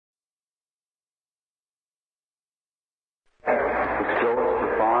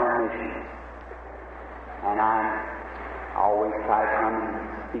missions. And I always try to come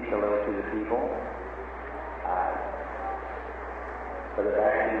and speak a little to the people. For the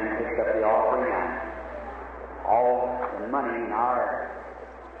back end picks up the offering. All the money in our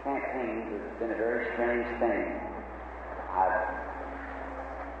campaigns has been a very strange thing.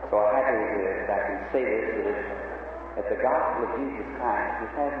 So happy that I can say this, that the gospel of Jesus Christ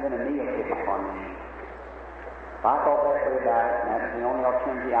just hasn't been a meal ticket for me. If I thought that way about it, and that's the only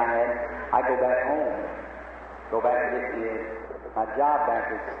alternative I had, I'd go back home. Go back to get my job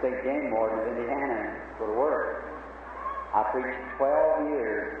back at the State Game Warden of Indiana and go to work. I preached 12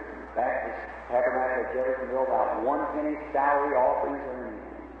 years Baptist Tabernacle of Jeffersonville without 1 penny salary, offerings, or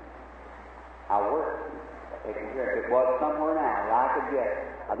anything. I worked, taking care. If it was somewhere now that I could get,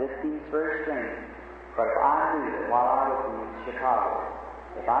 this seems very strange, but if I knew that while I was in Chicago,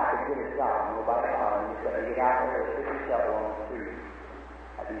 if I could get a job, nobody bothered me, except to get out there and pick yourself on the street,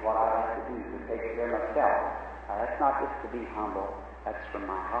 that'd be what I'd like to do, to take care of myself. That's not just to be humble, that's from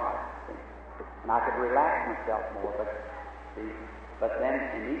my heart. See? And I could relax myself more, but then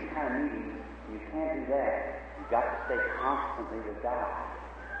in these kind of meetings, you can't do that. You've got to stay constantly with God.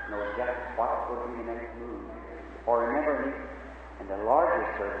 Know just what's going to be the next move. Or remember, in the larger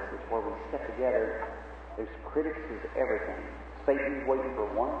services where we sit together, there's critics of everything. Satan's waiting for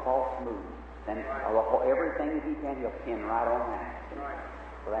one false move. Then everything that he can, he'll pin right on that.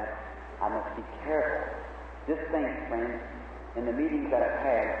 So that I must be careful. Just think, friends, in the meetings that I've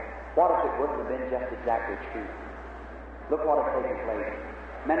had, what if it wouldn't have been just exactly true? Look what has taken place.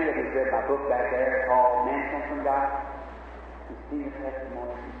 Many of you have read my book back there called Man Sent from God. You see the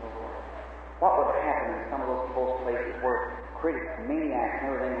testimonies and so forth. What would happen in some of those close places where critics, maniacs,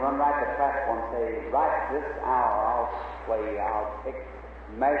 and everything run right to the platform and say, right this hour I'll sway, I'll take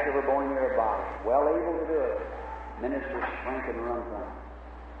measure of bone in your body. Well able to do it. Ministers shrink and run from it.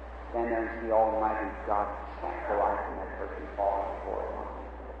 Stand there and see Almighty God sacrifice in that person falling before him.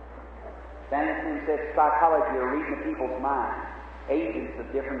 Stanton said psychology are reading the people's minds, agents of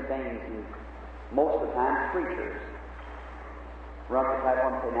different things, and most of the time preachers run the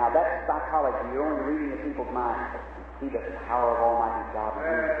platform and say, now that's psychology, you're only reading the people's minds. See the power of Almighty God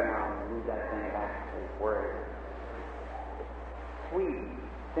move down and move that thing back to where it is. Sweden,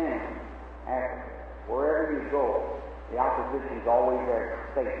 Finland, Africa, wherever you go, the opposition is always there to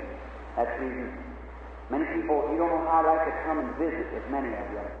Satan. That's the reason many people, you don't know how I'd like to come and visit as many of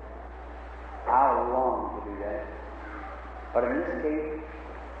you. I long to do that. But in this case,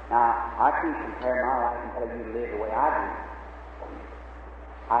 now, I can't compare my life and tell you to live the way I do.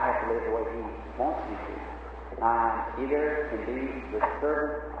 I have to live the way He wants me to. Either can be the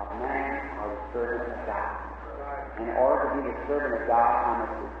servant of man or the servant of God. In order to be the servant of God, I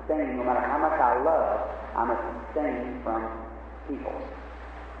must abstain, no matter how much I love, I must abstain from people.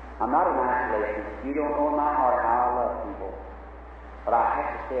 I'm not an isolationist. You don't know in my heart how I love people. But I have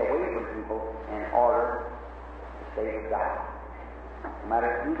to stay away from people in order to stay with God. No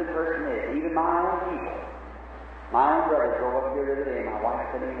matter who the person is, even my own people. My own brother drove up here the other day, and my wife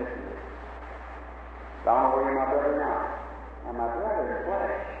said to me, listen to this. I don't know where you're my brother now. And my brother in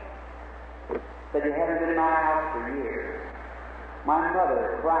flesh said, you haven't been in my house for years. My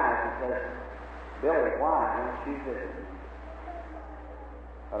mother cries and says, Billy, why don't you visit me?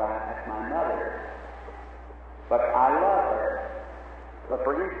 But that's my mother. But I love her. But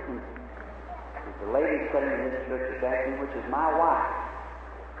for instance, the lady sitting in this church this afternoon, which is my wife,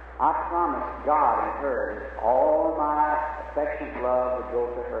 I promised God and her that all my affectionate love would go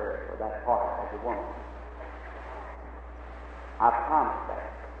to her for that part as a woman. I promised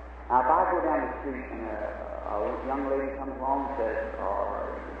that. Now, if I go down the street and a young lady comes along and says,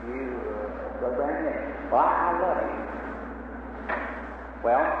 Brother Branham, well, I love you.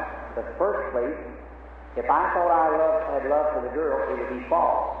 Well, the first place, if I thought I had love for the girl, it would be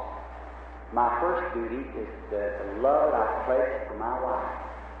false. My first duty is the love that I pledge for my wife.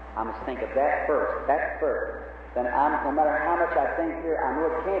 I must think of that first. That's first. Then no matter how much I think here, I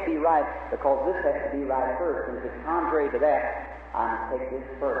know it can't be right because this has to be right first. And if it's contrary to that, I must take this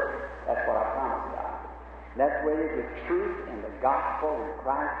first. That's what I promised God. That's where it is with truth and the gospel and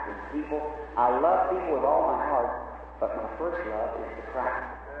Christ and people. I love people with all my heart, but my first love is to Christ.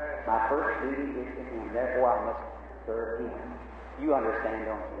 My first duty is to Him. Therefore, I must serve Him. You understand,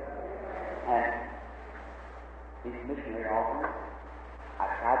 don't you? And these missionary offerings, I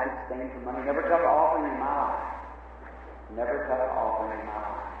tried to abstain from money. Never took an offering in my life. Never took an offering in my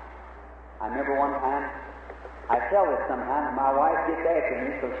life. I remember one time, I tell this sometimes, my wife gets after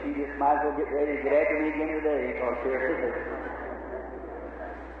me, so she just might as well get ready to get after me again today, because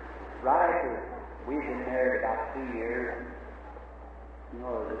right after we've been married about 2 years, You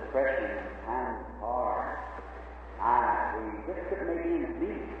know, the depression, times hard. We just couldn't make ends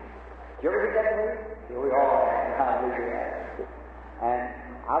meet. Did you ever hear that word? Yeah, we all have. Hallelujah. And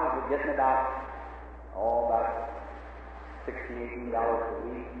I was getting about $16, $18 a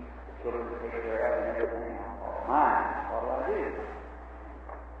week. The children to take care of and everything. I thought, mine, what do I do?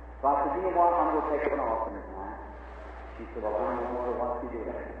 So I said, you know what, I'm going to take up an offering tonight. She said, well, I don't know what to do.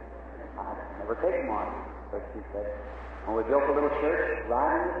 I never taken one. But she said, well, we built a little church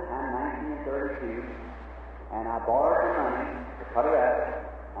right in this time, 1932, and I borrowed the money to put it up,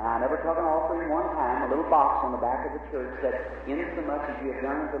 and I never took an offering one time. A little box on the back of the church said, insomuch as you have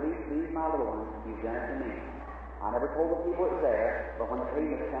done it to these my little ones, you've done it to me. I never told the people it was there, but when the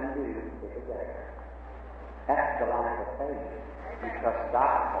payment come due, it was there. That's the life of faith. You trust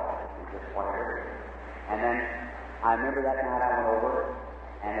God for it, and just whatever. And then I remember that night I went over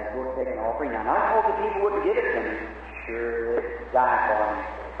and I was going to take an offering. Now, I told the people wouldn't give it to me. Sure, they'd die for me.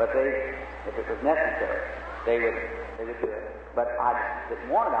 But if it was necessary, they would do it. But I just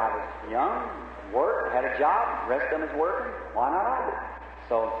didn't want it. I was young, worked, had a job, the rest of them was working. Why not I do it?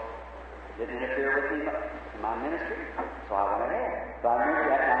 So it didn't interfere with me in my ministry. So I went ahead. So I remember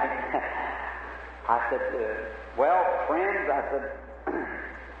that night. I said, well, friends, I said,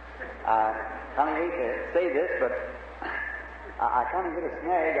 I kind of hate to say this, but I kind of hit a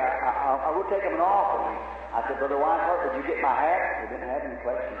snag. I will take them an offering. I said, Brother Weinhardt, would you get my hat? We didn't have any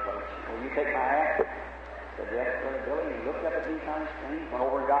collection plates. Will you take my hat? I said, yes, Brother Billy. He looked up at me kind of strange, went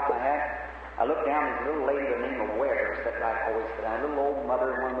over and got my hat. I looked down, there's a little lady by the name of Weber, sat like I always sit down, a little old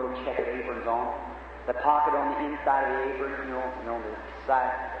mother, one little checkered aprons on. The pocket on the inside of the apron, you know, the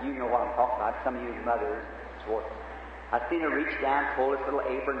side, you know what I'm talking about. Some of you mothers, sort of. I seen her reach down, pull this little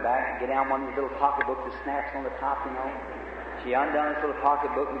apron back, and get down one of these little pocketbooks that snaps on the top, you know. She undone this little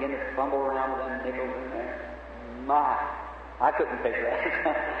pocketbook and began to fumble around with them nickels in there. My, I couldn't take that.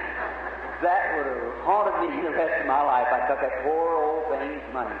 That would have haunted me the rest of my life. I took that poor old thing's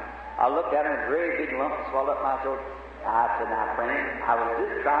money. I looked at her and a very big lump swelled up my throat. I said, now, friend, I was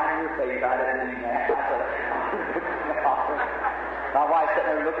just trying your face. I didn't mean that. I said, my wife's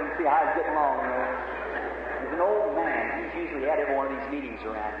sitting there looking to see how I was getting along there. There's an old man. He's usually at every one of these meetings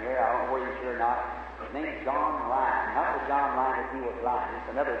around here. I don't know whether he's here or not. His name's John Ryan. Not the John Ryan that he was Ryan.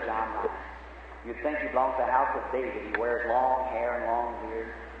 It's another John Ryan. You'd think he belongs to the house of David. He wears long hair and long beard.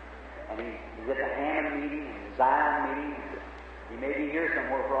 And he's at the Hammond meeting and the Zion meeting. He may be here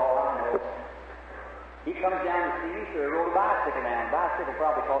somewhere for all I know. He comes down to see me, so he rode a bicycle down. The bicycle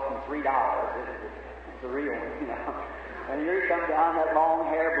probably cost him $3. It's a real one, you know. And here he comes down, that long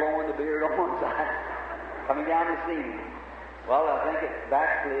hair blowing, the beard on one side, coming down to see me. Well, I think it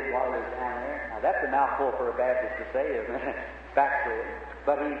backslid while he was down there. Now, that's a mouthful for a Baptist to say, isn't it? Backslid.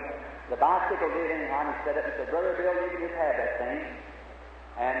 But the bicycle did anyhow, and he set up and said, Brother Bill, you can just have that thing.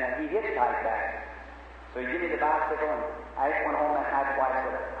 And he hitchhiked back. So he gave me the bicycle, and I just went home that night. The wife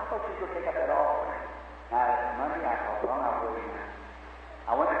said, I thought you could pick up that offering. Now, Monday, I thought, well, I'll go now.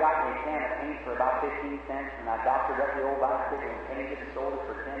 I went and got me a can of paint for about 15 cents, and I doctored up the old bicycle and painted and sold it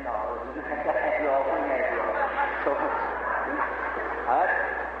for $10. And that's the offering there. So,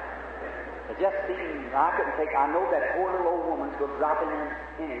 it just seemed, I couldn't take, I know that poor little old woman's going to drop in there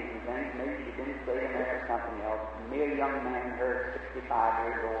pennies and things. Maybe she didn't stay in there for something else. Me, a young man, her 65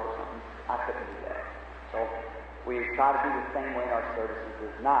 years old or something. I couldn't do that. So, we try to do the same way in our services,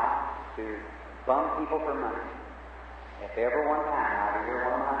 is not to bum people for money. If ever one time I hear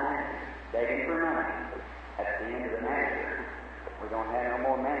one of my managers begging for money, that's the end of the manager. We don't have no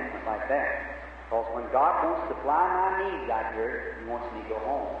more management like that. Because when God wants to supply my needs out here, He wants me to go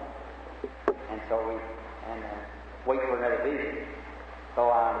home. And so we wait for another vision. So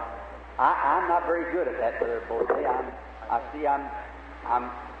I'm not very good at that, Brother Bosey. I'm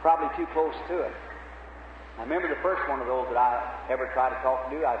probably too close to it. I remember the first one of those that I ever tried to talk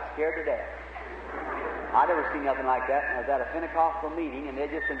to, I was scared to death. I never seen nothing like that. I was at a Pentecostal meeting, and they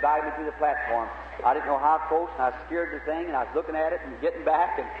just invited me to the platform. I didn't know how close, and I was scared the thing, and I was looking at it and getting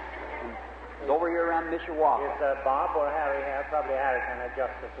back, and it was over here around Mishawaka. Is Bob or Harry here? Probably Harry can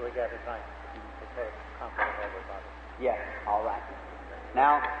adjust it so we get it right. Okay, comfortable with everybody. Yes, all right.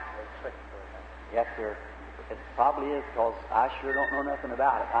 Now, yes, sir. It probably is, because I sure don't know nothing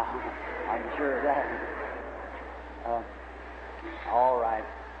about it. I'm sure of that. All right.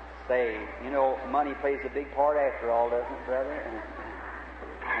 Say, you know, money plays a big part after all, doesn't it, brother?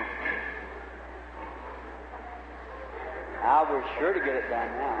 I was sure to get it done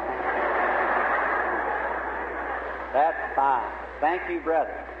now. That's fine. Thank you,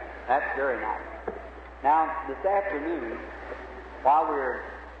 brother. That's very nice. Now, this afternoon, while we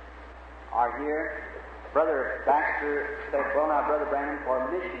are here, Brother Baxter said, well, now, Brother Branham, for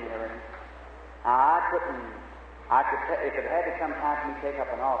a missionary, if it had to come time for me to take up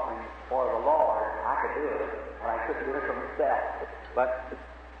an offering for the Lord, I could do it, but I couldn't do it for myself. But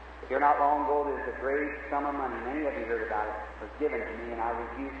here not long ago, there's a great sum of money, many of you heard about it, was given to me, and I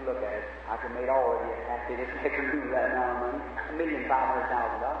refused to look at it. I could have made all of you happy this afternoon with that amount of money, $1,500,000.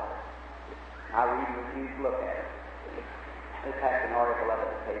 I really refused to look at it. This has an article of it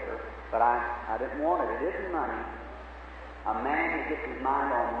in the paper, but I didn't want it. It isn't money. A man who gets his mind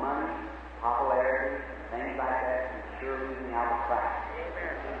on money, popularity, things like that, is sure losing out of Christ.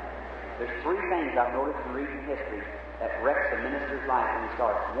 There's three things I've noticed in reading history that wrecks a minister's life when he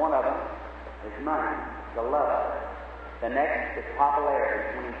starts. One of them is money, the love of it. The next is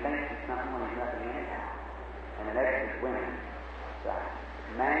popularity, when he thinks he's something when he's nothing anyhow. And the next is women. So,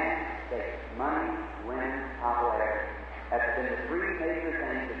 man, state, money, women, popularity. That's been the three major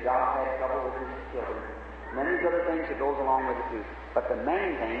things that God had trouble with his children. And then these other things that goes along with it too. But the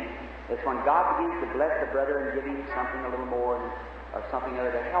main thing is when God begins to bless the brother and give him something a little more or something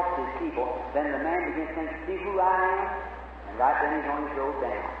other to help his people, then the man begins to think, see who I am? And right then he's on his road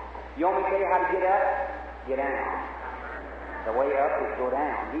down. You want me to tell you how to get up? Get down. The way up is go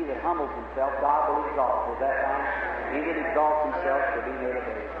down. He that humbles himself, God will exalt. Is that right? He that exalts himself shall be made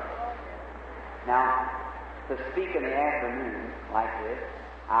abased. Now, to speak in the afternoon like this,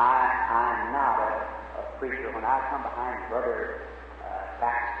 I'm not a preacher. When I come behind Brother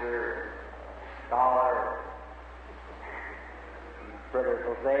Baxter, Scholar, Brother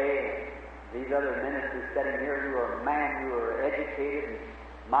Jose, these other ministers sitting here who are educated, and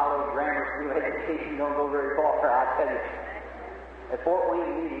my little grammar school education don't go very far, I tell you. At Fort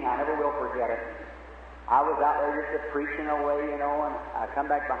Wayne meeting, I never will forget it. I was out there just preaching away, and I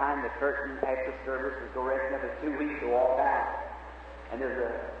come back behind the curtain after service and go resting up for 2 weeks to walk out. And there's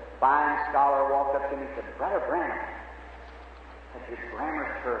a fine scholar walked up to me and said, Brother Branham, that's his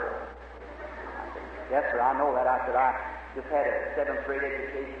grammar's terrible. I said, yes, sir, I know that. I said, I just had a 7th grade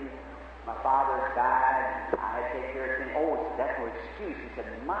education. My father died, and I had to take care of him. Oh, that's no excuse. He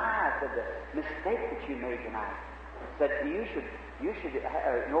said, I said, the mistake that you made tonight. He said, you should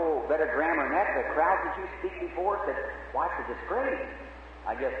know better grammar than that. The crowd that you speak before said, why, it's a disgrace.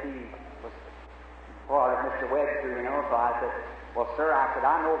 I guess he was, Mr. Webster, so I said, well, sir, I said,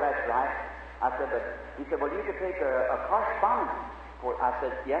 I know that's right. I said, but he said, well, you could take a correspondence course. I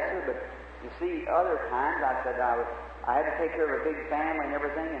said, yes, sir, but you see, other times, I said, I had to take care of a big family and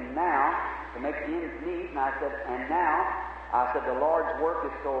everything, and now, to make the ends meet, and I said, the Lord's work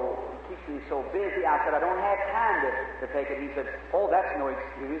keeps me so busy. I said, I don't have time to take it. He said, oh, that's no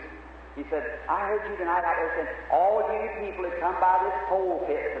excuse. He said, I heard you tonight out there saying, all you people that come by this pole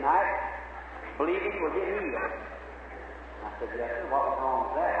pit tonight, believing will get healed. I said, yes, sir, what was wrong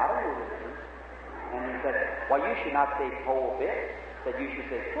with that? I don't know this truth. And he said, well, you should not say pole pit. He said, you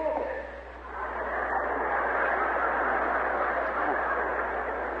should say pulpit.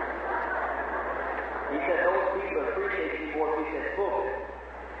 He said, those people appreciate you more if he said pulpit.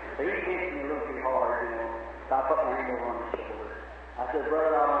 So he hit me a little too hard, so I put my hand over on his shoulder. I said,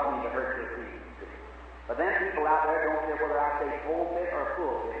 brother, I don't mean to hurt your feelings. But then people out there don't care whether I say pulpit or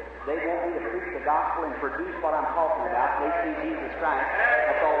pulpit. They want me to preach the gospel and produce what I'm talking about. They see Jesus Christ.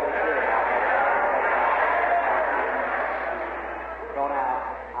 That's all they care about. So now,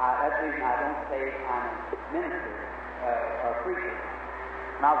 that's the reason I don't say I'm a minister or a preacher.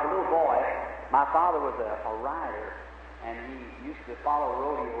 When I was a little boy, my father was a rider, and he used to follow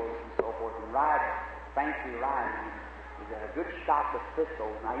rodeos and so forth and ride fancy riding. He was a good shot with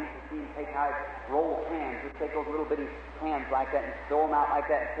pistols, and I used to see him take out roll cans, just take those little bitty cans like that and throw them out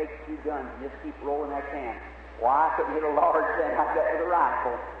like that and take 2 guns and just keep rolling that can. Well, I couldn't hit a large thing like that with a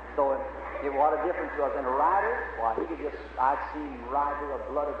rifle. So what a difference was. And a rider, well, I'd see him ride till the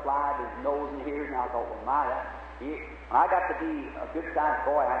blood would fly out of his nose and ears, and I thought, well, when I got to be a good-sized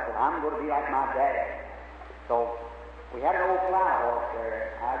boy, I said, I'm going to be like my dad. So we had an old plow horse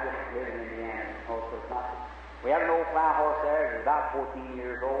there. I just lived in Indiana. We had an old plow horse there. It was about 14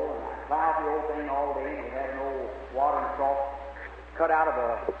 years old, and I plowed the old thing all day. And we had an old watering trough cut out of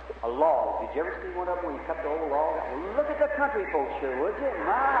a log. Did you ever see one of them when you cut the old log? Well, look at the country folks here, would you?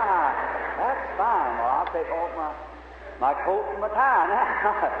 My, that's fine. Well, I'll take off my coat and my tie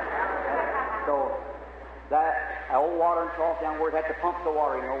now. So that old watering trough down where it had to pump the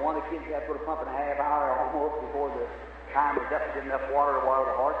water. One of the kids had to put a pump in a half hour almost before the time was up to get enough water to water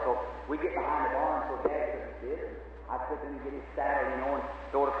the horse. So we get behind the barn so Dad couldn't see it. I'd sit in and get his saddle, and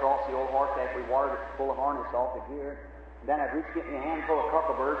throw it across the old horse after we watered it, pull the harness off the gear. Then I'd reach, get me a handful of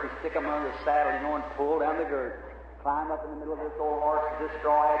cockleburrs and stick them under the saddle, and pull down the girth. climb up in the middle of this old horse with this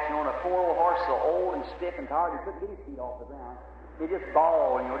straw hat, and a poor old horse so old and stiff and tired, he couldn't get his feet off the ground. He just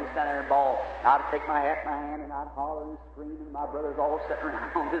bawled, just stand there and bawl. I'd take my hat in my hand, and I'd holler and scream, and my brothers all sitting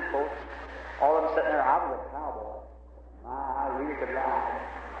around on this boat. All of them sitting there. I was a cowboy. I really could ride.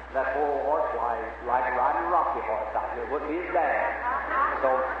 That poor old horse, like riding a rocky horse out here. It wouldn't be as bad. So,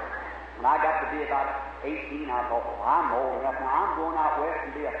 when I got to be about 18, I thought, well, I'm old enough now. I'm going out west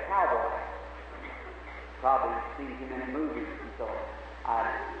and be a cowboy. Probably seen him in movies. And so I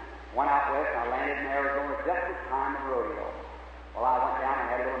went out west and I landed in Arizona just at the time of rodeo. Well, I went down and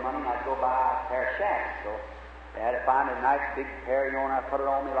had a little money and I'd go buy a pair of shacks. So they had to find a nice big pair, and I put it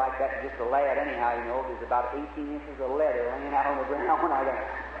on me like that, just a lad anyhow, There's about 18 inches of leather laying out on the ground when I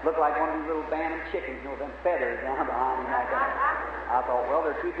looked like one of these little banded chickens, them feathers down behind me like that. I thought, well,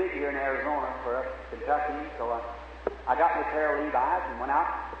 they're too big here in Arizona for us Kentucky, so I got me a pair of Levi's and went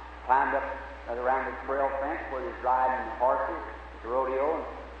out, climbed up around this trail fence where he's riding horses, the rodeo, and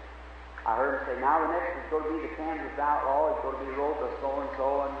I heard him say, now the next is going to be the Kansas Outlaw, it's going to be rode by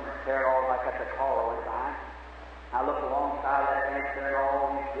so-and-so, and tear all like that the collar went behind. I looked alongside that fence there, and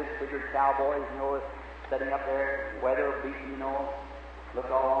all these disfigured cowboys, sitting up there, weather beaten, looked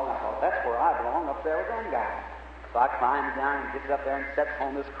all along. I thought, that's where I belong, up there with them guys. So I climbed down and gets up there and sits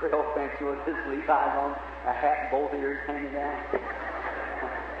on this trail fence with his Levi's on, a hat and both ears hanging down.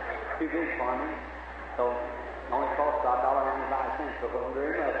 Too big for me. So it only cost about $1.95, but it wasn't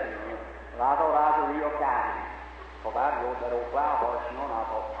very much, Well, I thought I was a real cowman. Because I rode that old plow horse, and I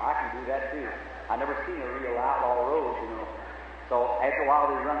thought, I can do that too. I never seen a real outlaw road, So after a while,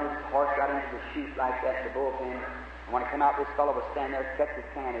 they run this horse right into the chute like that in the bullpen. And when I came out, this fellow was standing there, kept his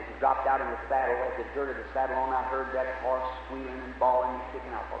can as he dropped out in the saddle. As he girded the saddle on, I heard that horse squealing and bawling and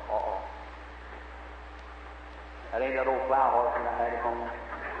kicking out. That ain't that old plow horse that I had at home.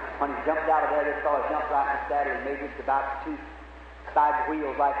 When he jumped out of there, this fellow jumped right in the saddle and made it about 2 side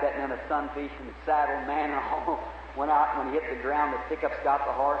wheels like that, and then a sunfish and the saddle, man, and all went out. When he hit the ground, the pickups got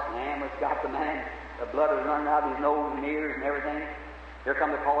the horse, and the ambulance got the man. The blood was running out of his nose and ears and everything. Here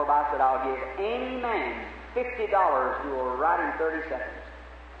come the caller by, said, I'll give any man $50 who will ride in 30 seconds.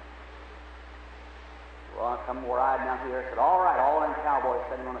 Well, I come riding down here, said, all right, all them cowboys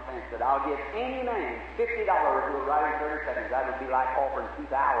sitting on the fence, said, I'll give any man $50 who will ride in 30 seconds. That would be like offering $2,000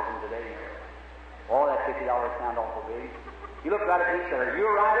 today. All that $50 sound awful big. He looked right at me and said, are you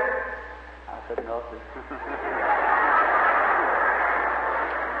a rider? I said, no, sir.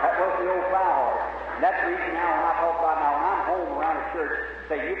 That was the old plow horse. And that's the reason now when I talk about now, when I'm home around a church,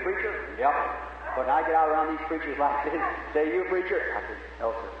 say, you preacher? Yep. But when I get out around these preachers like this, say, you preacher? I said,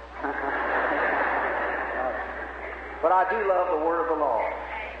 no, sir. But I do love the Word of the Lord.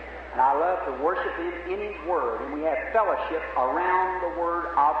 And I love to worship Him in His Word. And we have fellowship around the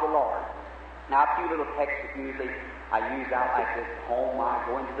Word of the Lord. Now, a few little texts that usually I use out like this at home. I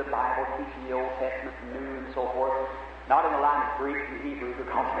go into the Bible, teaching the Old Testament and New and so forth. Not in the line of Greek and Hebrew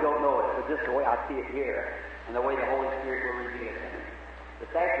because you don't know it, but just the way I see it here and the way the Holy Spirit will reveal it to me.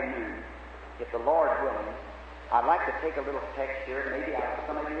 This afternoon, if the Lord willing, I'd like to take a little text here. Maybe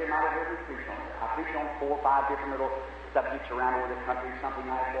some of you here might have heard me preach on it. I preach on 4 or 5 different little subjects around over the country, something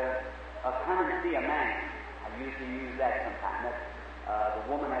like come and see a man. I usually use that sometimes. That's the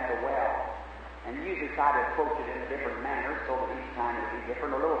woman at the well. And usually try to approach it in a different manner so that each time it'll be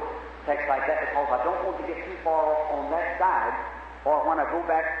different. A little text like that because I don't want to get too far off on that side, or when I go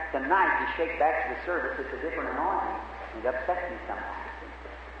back tonight to shake back to the service, it's a different anointing. It upsets me sometimes.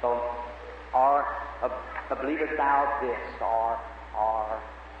 So, or believest thou this, or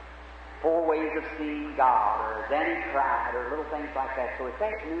 4 ways of seeing God, or then he cried, or little things like that. So this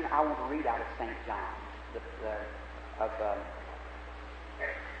afternoon I want to read out of St. John,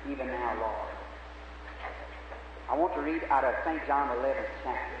 even now, Lord. I want to read out of St. John 11th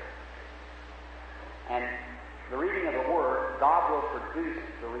chapter. And the reading of the Word, God will produce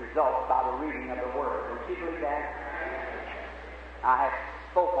the results by the reading of the Word. Would you believe that? I have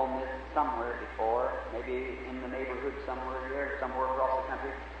spoke on this somewhere before, maybe in the neighborhood somewhere here, somewhere across the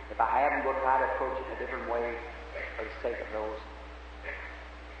country. If I haven't, we'll try to approach it in a different way for the sake of those.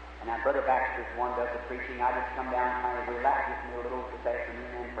 And now Brother Baxter's one does the preaching. I just come down and kind of relax with me a little this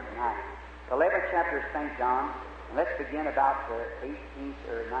afternoon and for tonight. The 11th chapter of St. John, and let's begin about the 18th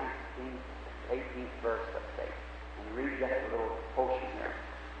or 18th verse, let's say, and read just a little portion here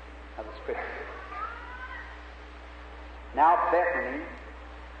of the Scripture. Now Bethany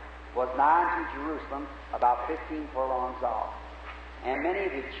was nigh to Jerusalem, about 15 furlongs off, and many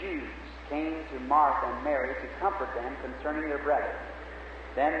of the Jews came to Martha and Mary to comfort them concerning their brethren.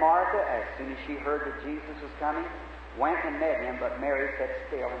 Then Martha, as soon as she heard that Jesus was coming, went and met him, but Mary sat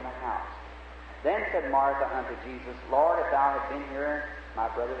still in the house. Then said Martha unto Jesus, Lord, if thou had been here, my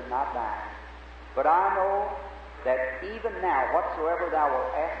brother had not died. But I know that even now, whatsoever thou wilt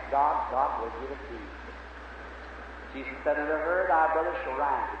ask God, God will give it thee. Jesus said unto her, Thy brother shall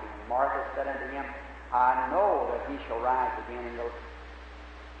rise again. Martha said unto him, I know that he shall rise again in the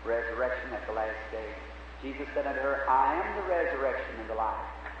resurrection at the last day. Jesus said unto her, I am the resurrection and the life.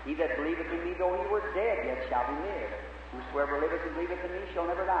 He that believeth in me, though he were dead, yet shall he live. Whosoever liveth and believeth in me shall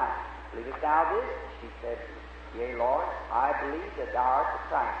never die. Believest thou this? She said, Yea, Lord, I believe that thou art the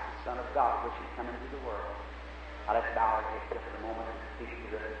Christ, the Son of God, which is come into the world. Now let's bow our heads just a moment and speak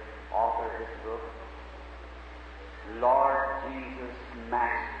to the author of this book. Lord Jesus,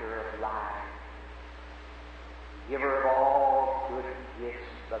 Master of life, Giver of all good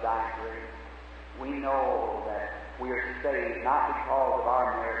gifts of thy grace, we know that we are saved not because of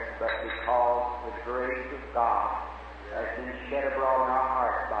our merits, but because the grace of God has been shed abroad in our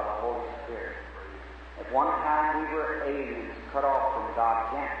hearts by the Holy Spirit. At one time we were aliens, cut off from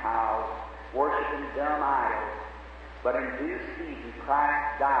God, Gentiles, worshiping dumb idols. But in due season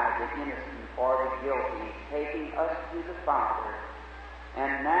Christ died the innocent for the guilty, taking us to the Father.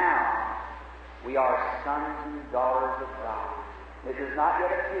 And now we are sons and daughters of God. It does not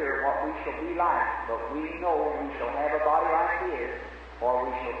yet appear what we shall be like, but we know we shall have a body like His, for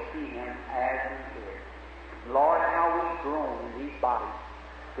we shall see Him as He is. Lord, how we've grown in these bodies,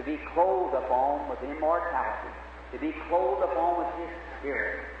 to be clothed upon with immortality, to be clothed upon with His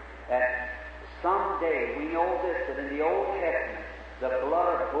Spirit, that someday we know this, that in the Old Testament, the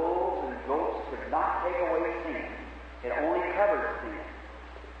blood of bulls and goats could not take away sin. It only covered sin.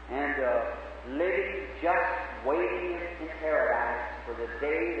 And living just waiting in paradise for the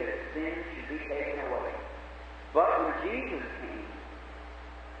day that sin should be taken away. But when Jesus came,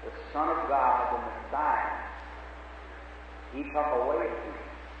 the Son of God, the Messiah, He took away sin.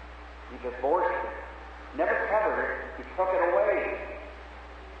 He divorced it. Never covered it. He took it away.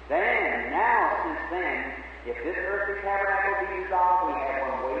 Then, now, since then, if this earthly tabernacle be dissolved, we have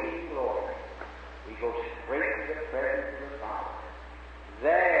one waiting in glory. We go straight to the presence of the Father.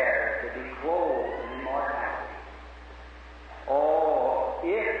 There to be clothed in immortality. Oh,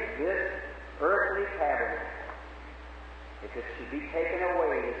 if this earthly tabernacle, if it should be taken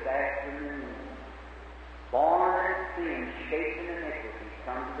away this afternoon, born in sin, shaped in iniquity,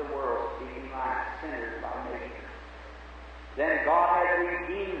 come to the world, speaking like sinners by nature. Then God has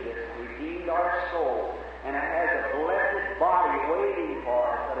redeemed us, redeemed our soul, and it has a blessed body waiting for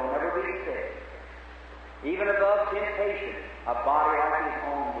us that will never be sick. Even above temptation, a body like His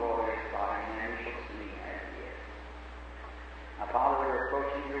own glorious body, and then we shall see as He is. Now, Father, we're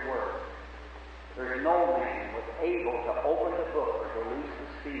approaching Your Word. There's no man was able to open the book or to loose the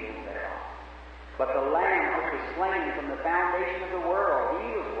seals thereof. But the Lamb which was slain from the foundation of the world, He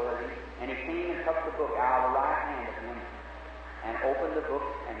was worthy, and He came and took the book out of the right hand of Him and opened the book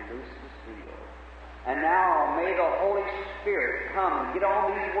and loosed the seal. And now may the Holy Spirit come and get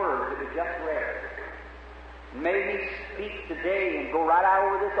on these words that we just read. May He speak today and go right out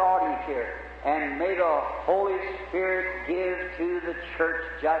over this audience here. And may the Holy Spirit give to the church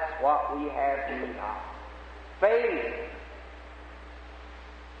just what we have need of. Faith.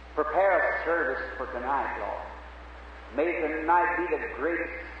 Prepare a service for tonight, Lord. May tonight be the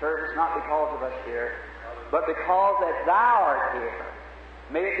greatest service, not because of us here, but because that Thou art here.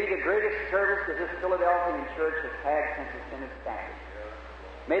 May it be the greatest service that this Philadelphian church has had since it's been established.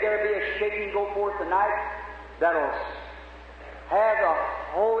 May there be a shaking go forth tonight that'll have the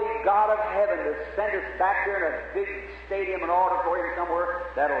Holy God of Heaven to send us back there in a big stadium, an auditorium somewhere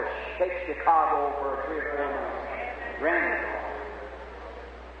that'll shake Chicago for 3 or 4 months. Grant it, Lord.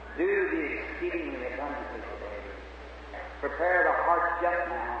 Do the exceedingly abundantly today. Prepare the hearts just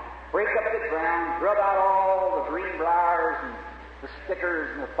now. Break up the ground, rub out all the green briars and the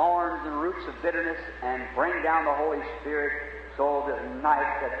stickers and the thorns and the roots of bitterness, and bring down the Holy Spirit so that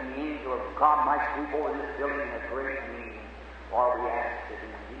tonight that the angel of God might sweep over this building in a great meeting, for we ask it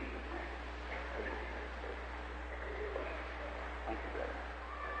in Jesus' name. Thank you, brother.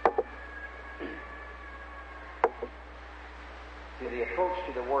 To the approach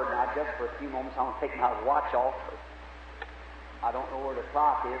to the Word, now just for a few moments, I'm going to take my watch off. I don't know where the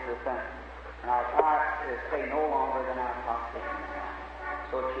clock is, and I'll try to stay no longer than our clock is,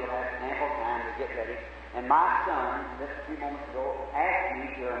 so that she'll have ample time to get ready. And my son, just a few moments ago, asked me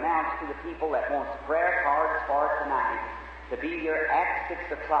to announce to the people that wants prayer cards for tonight to be here at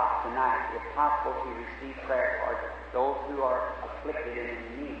 6 o'clock tonight, if possible, to receive prayer cards, those who are afflicted and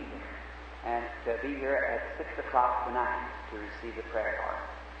in need, and to be here at 6 o'clock tonight to receive the prayer card.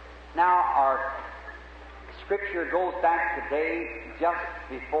 Now, our Scripture goes back today just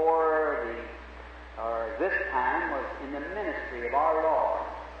before the or this time, was in the ministry of our Lord.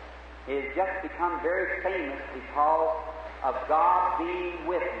 He has just become very famous because of God being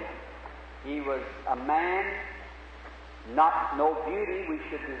with him. He was a man, no beauty we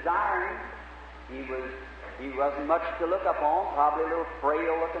should desire him. He wasn't much to look upon, probably a little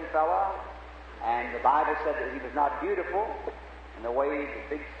frail-looking fellow. And the Bible said that he was not beautiful in the way he's a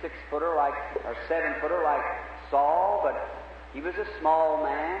big 6-footer or 7-footer like Saul, but he was a small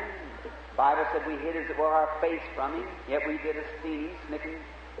man. The Bible said we hid as it were our face from him, yet we did esteem him,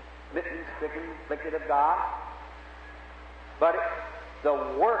 smitten, stricken, afflicted of God. But the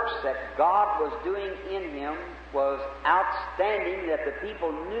works that God was doing in him was outstanding, that the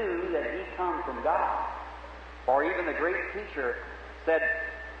people knew that he come from God. For even the great teacher said,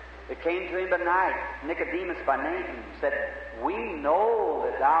 it came to him by night, Nicodemus by name, said, we know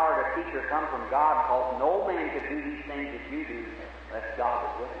that thou art a teacher come from God, because no man could do these things that you do, unless God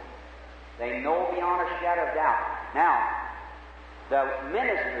was with him. They know beyond a shadow of doubt. Now, the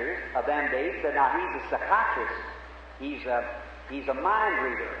ministers of them days said, now he's a psychiatrist. He's a mind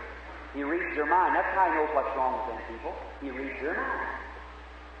reader. He reads their mind. That's how he knows what's wrong with them people. He reads their mind.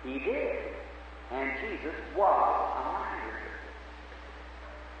 He did. And Jesus was a mind reader.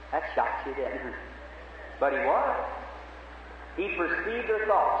 That shocks you, didn't it? But he was. He perceived their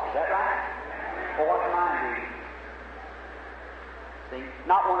thoughts. Is that right? Or what mind reading? See?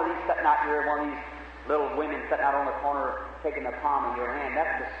 Not one of these sitting out here, one of these little women sitting out on the corner taking the palm in your hand.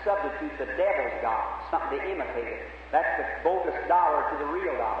 That's the substitute, the devil's God, something to imitate it. That's the bogus dollar to the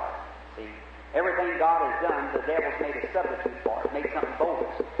real dollar. See? Everything God has done, the devil's made a substitute for it, made something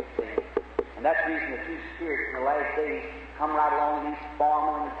bogus. See? And that's the reason the two spirits in the last days come right along in these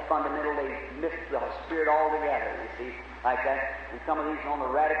formal and fundamental, they miss the Spirit altogether, you see, like that. And some of these on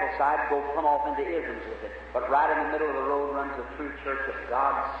the radical side come off into isms with it. But right in the middle of the road runs the true church of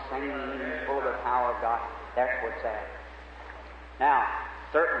God, singing, full of the power of God. That's what's at. Now,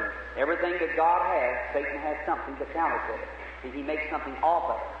 certainly, everything that God has, Satan has something to counterfeit it. He makes something off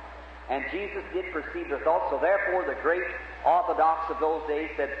of it. And Jesus did perceive their thoughts, so therefore the great Orthodox of those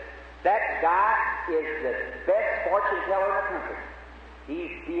days said, that guy is the best fortune teller in the country.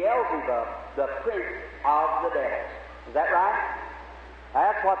 He's Beelzebub, the prince of the devils. Is that right?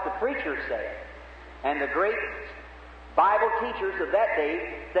 That's what the preachers say. And the great Bible teachers of that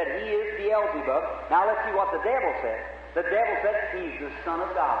day said he is Beelzebub. Now let's see what the devil said. The devil said he's the Son of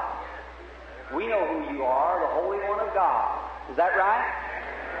God. We know who you are, the Holy One of God. Is that right?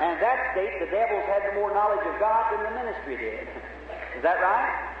 And that state, the devils had more knowledge of God than the ministry did. Is that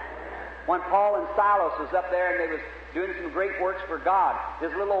right? When Paul and Silas was up there and they was doing some great works for God, this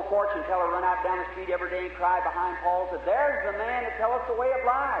little old fortune teller run out down the street every day and cried behind Paul and said, there's the man to tell us the way of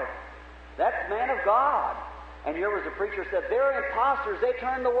life. That's the man of God. And here was a preacher said, they're imposters. They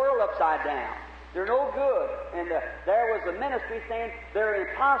turn the world upside down. They're no good. And there was a ministry saying they're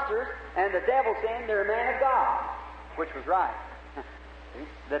imposters, and the devil saying they're a man of God, which was right.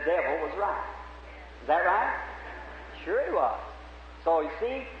 The devil was right. Is that right? Sure he was. So you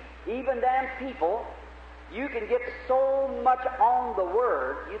see, even damn people, you can get so much on the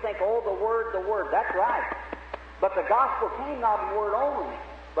Word, you think, oh, the Word, that's right. But the gospel came not in word only,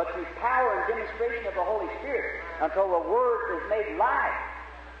 but through power and demonstration of the Holy Spirit, until the Word is made life.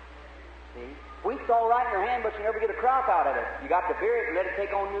 See? Wheat's all right in your hand, but you never get a crop out of it. You got to bear it and let it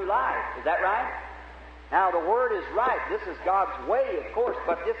take on new life. Is that right? Now, the Word is right. This is God's way, of course,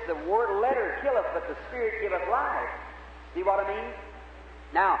 but this the Word letter killeth, but the Spirit giveth life. See what I mean?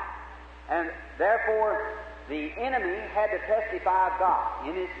 Now, and therefore, the enemy had to testify of God.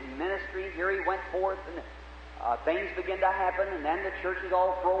 In his ministry, here he went forth, and things began to happen, and then the churches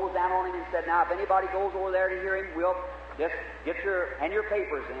all froze down on him and said, now, if anybody goes over there to hear him, we'll just hand your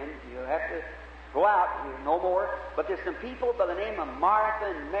papers in. You'll have to go out, no more. But there's some people by the name of Martha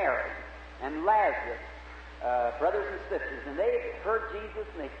and Mary and Lazarus, brothers and sisters, and they heard Jesus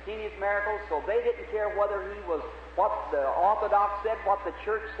and they seen his miracles, so they didn't care whether he was what the Orthodox said, what the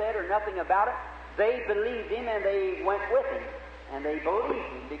church said, or nothing about it. They believed him and they went with him, and they believed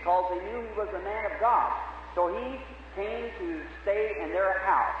him because they knew he was a man of God. So he came to stay in their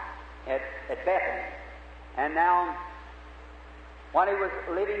house at Bethany. And now, when he was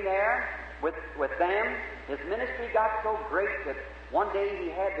living there with them, his ministry got so great that one day he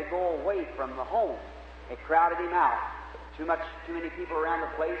had to go away from the home. It crowded him out. Too many people around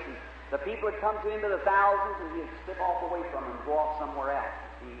the place, and the people had come to him by the thousands, and he'd slip off away from them and go off somewhere else.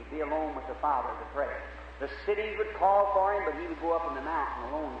 He'd be alone with the Father to pray. The cities would call for him, but he would go up in the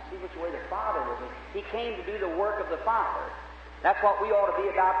mountain alone and see which way the Father was. He came to do the work of the Father. That's what we ought to be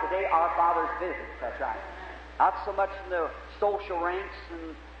about today, our Father's visits. That's right. Not so much in the social ranks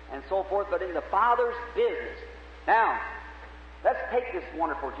and so forth, but in the Father's business. Now, let's take this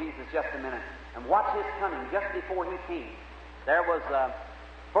wonderful Jesus just a minute and watch His coming just before He came. There was,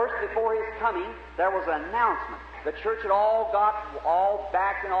 first before His coming, there was an announcement. The church had all got all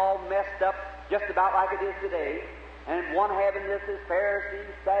backed and all messed up, just about like it is today. And one having this is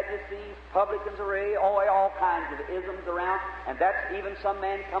Pharisees, Sadducees, publicans array, all kinds of isms around. And that's even some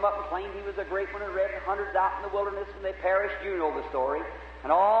man come up and claimed he was a great one and read hundreds out in the wilderness and they perished. You know the story.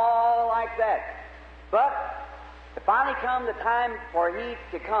 And all like that. But it finally come the time for He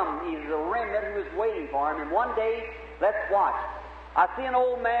to come. He's a remnant who was waiting for Him. And one day, let's watch. I see an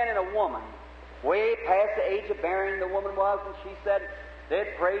old man and a woman, way past the age of bearing the woman was, and she said,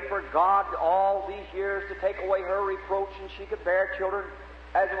 they'd prayed for God all these years to take away her reproach and she could bear children,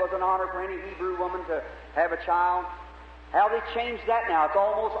 as it was an honor for any Hebrew woman to have a child. How they changed that now. It's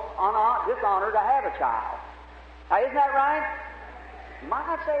almost dishonor to have a child. Now, isn't that right? You might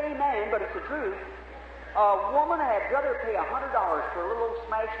not say amen, but it's the truth. A woman had rather pay $100 for a little old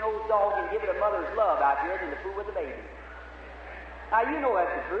smash-nosed dog and give it a mother's love out here than to fool with a baby. Now, you know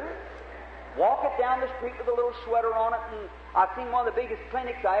that's the truth. Walk it down the street with a little sweater on it, and I've seen one of the biggest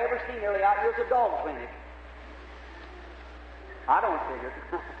clinics I ever seen nearly out here. It's a dog clinic. I don't figure.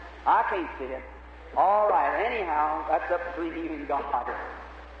 I can't see it. All right, anyhow, that's up between you and God.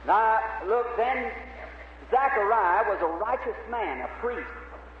 Now, look, then Zechariah was a righteous man, a priest,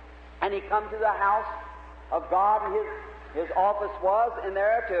 and he come to the house of God, and his office was in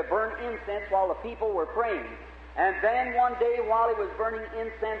there to burn incense while the people were praying. And then one day while he was burning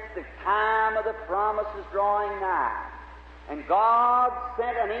incense, the time of the promise is drawing nigh. And God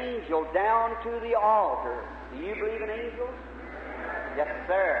sent an angel down to the altar. Do you believe in angels? Yes,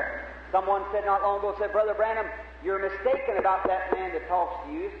 sir. Someone said not long ago, said, Brother Branham, you're mistaken about that man that talks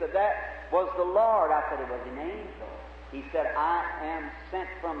to you. Said, that was the Lord. I said, it was an angel. He said, I am sent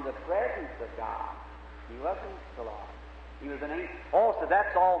from the presence of God. He wasn't the Lord. He was an angel. Oh, so that's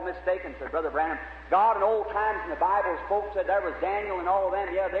all mistaken, said Brother Branham. God in old times in the Bible spoke, said there was Daniel and all of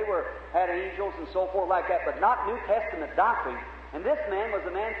them. Yeah, they had angels and so forth like that, but not New Testament doctrine. And this man was the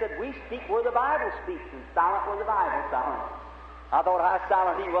man said, we speak where the Bible speaks and silent where the Bible is silent. I thought how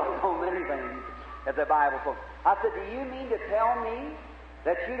silent he was on many things that the Bible spoke. I said, do you mean to tell me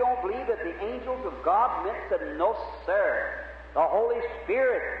that you don't believe that the angels of God meant? Said, no, sir. The Holy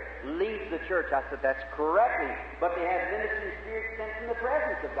Spirit leads the church. I said, that's correctly. But they have ministering spirits sent from the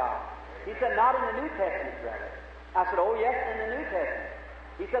presence of God. He said, not in the New Testament, brother. I said, oh, yes, in the New Testament.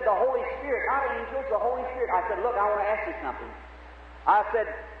 He said, the Holy Spirit, not angels, the Holy Spirit. I said, look, I want to ask you something. I said,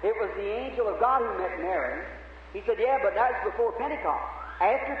 it was the angel of God who met Mary. He said, yeah, but that was before Pentecost.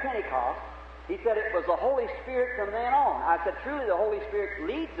 After Pentecost, he said it was the Holy Spirit from then on. I said, truly, the Holy Spirit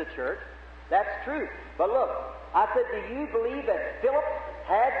leads the church. That's true. But look, I said, do you believe that Philip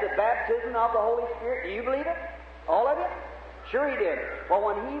had the baptism of the Holy Spirit? Do you believe it? All of it? Sure he did. Well,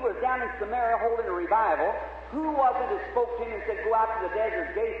 when he was down in Samaria holding a revival, who was it that spoke to him and said, go out to the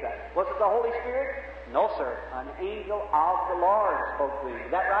desert Gaza? Was it the Holy Spirit? No, sir. An angel of the Lord spoke to him.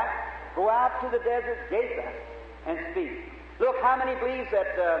 Is that right? Go out to the desert Gaza and speak. Look, how many believes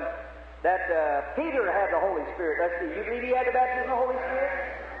that Peter had the Holy Spirit? Let's see. You believe he had the baptism of the Holy Spirit?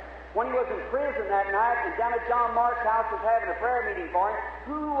 When he was in prison that night and down at John Mark's house was having a prayer meeting for him,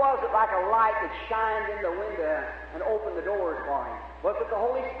 who was it like a light that shined in the window and opened the doors for him? Was it the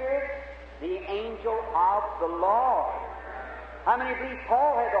Holy Spirit? The angel of the Lord. How many believe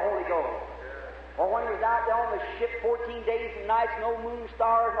Paul had the Holy Ghost? Well, when he was out there on the ship 14 days and nights, no moon,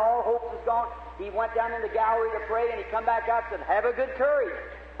 stars, and all hope was gone, he went down in the gallery to pray, and he come back out and said, have a good courage.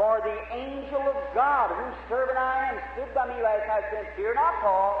 For the angel of God, whose servant I am, stood by me last night and said, fear not,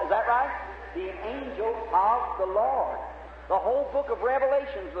 Paul. Is that right? The angel of the Lord. The whole book of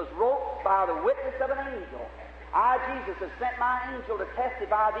Revelations was wrote by the witness of an angel. I, Jesus, have sent my angel to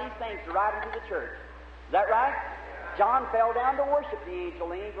testify these things to write unto the church. Is that right? John fell down to worship the angel.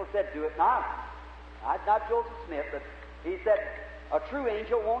 The angel said, do it not. Not Joseph Smith, but he said, a true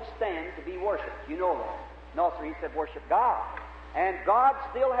angel won't stand to be worshipped. You know that. No, sir, he said, worship God. And God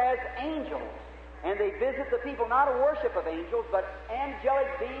still has angels. And they visit the people, not a worship of angels, but angelic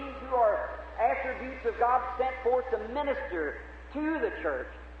beings who are attributes of God sent forth to minister to the church,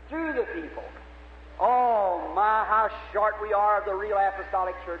 through the people. Oh, my, how short we are of the real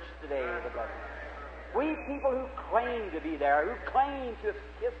apostolic church today, the brothers. We people who claim to be there, who claim to have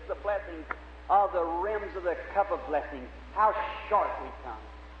kissed the blessings of the rims of the cup of blessings, how short we come.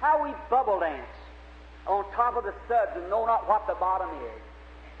 How we bubble dance on top of the suds and know not what the bottom is.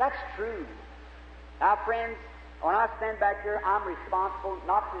 That's true. Now, friends, when I stand back here, I'm responsible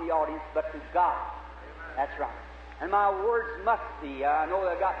not to the audience, but to God. That's right. And my words must be. I know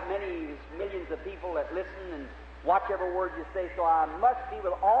I've got millions of people that listen and watch every word you say, so I must be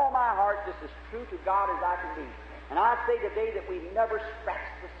with all my heart just as true to God as I can be. And I say today that we've never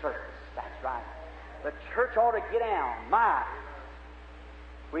scratched the surface. That's right. The church ought to get down.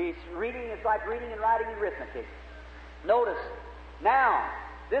 It's like reading and writing arithmetic. Notice, now,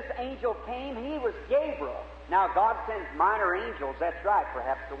 this angel came, he was Gabriel. Now, God sends minor angels, that's right.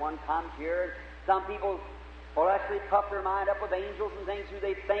 Perhaps the one comes here, and some people will actually puff their mind up with angels and things who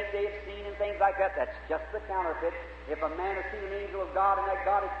they think they have seen and things like that. That's just the counterfeit. If a man has seen an angel of God and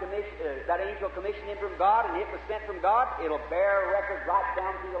that angel commissioned him from God and it was sent from God, it'll bear record right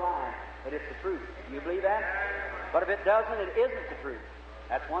down through the line that it's the truth. Do you believe that? But if it doesn't, it isn't the truth.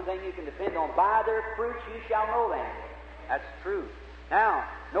 That's one thing you can depend on. By their fruits you shall know them. That's true. Now,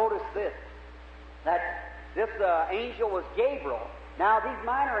 notice this. That this angel was Gabriel. Now, these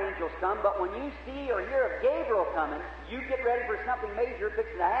minor angels come, but when you see or hear of Gabriel coming, you get ready for something major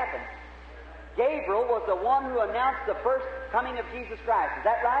fixing to happen. Gabriel was the one who announced the first coming of Jesus Christ. Is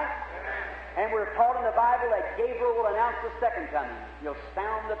that right? And we're taught in the Bible that Gabriel will announce the second coming. He'll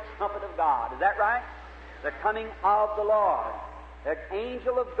sound the trumpet of God. Is that right? The coming of the Lord. The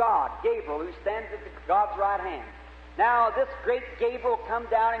angel of God, Gabriel, who stands at God's right hand. Now, this great Gabriel come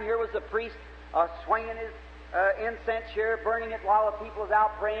down, and here was the priest swinging his incense here, burning it while the people was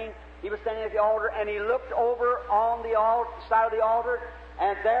out praying. He was standing at the altar, and he looked over on the side of the altar,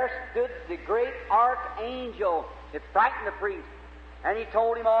 and there stood the great archangel. It frightened the priest. And he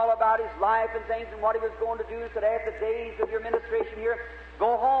told him all about his life and things and what he was going to do. He said, after the days of your ministration here,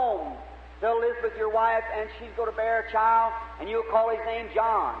 go home. Tell Elizabeth, your wife, and she's going to bear a child, and you'll call his name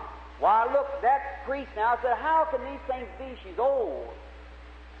John. Why, look, that priest now said, how can these things be? She's old.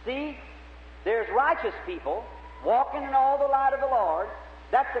 See, there's righteous people walking in all the light of the Lord.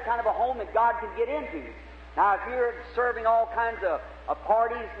 That's the kind of a home that God can get into. Now, if you're serving all kinds of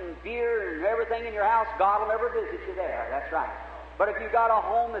parties and beer and everything in your house, God will never visit you there. That's right. But if you've got a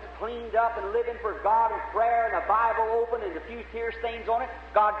home that's cleaned up and living for God and prayer and a Bible open and a few tear stains on it,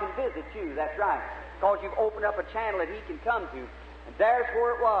 God can visit you. That's right. Because you've opened up a channel that He can come to. And there's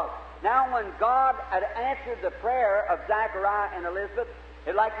where it was. Now, when God had answered the prayer of Zachariah and Elizabeth,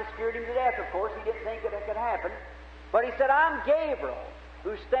 it like to scared him to death, of course. He didn't think that it could happen. But he said, I'm Gabriel,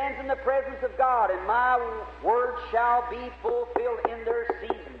 who stands in the presence of God, and my words shall be fulfilled in their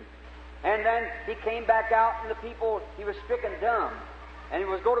season. And then he came back out, and the people, he was stricken dumb. And he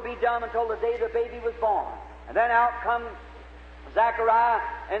was going to be dumb until the day the baby was born. And then out come Zachariah,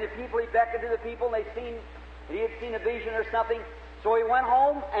 and the people, he beckoned to the people, and he had seen a vision or something. So he went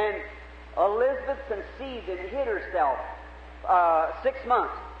home, and Elizabeth conceived and hid herself 6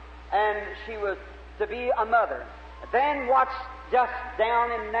 months. And she was to be a mother. Then watch just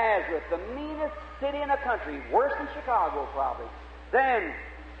down in Nazareth, the meanest city in the country, worse than Chicago probably. Then,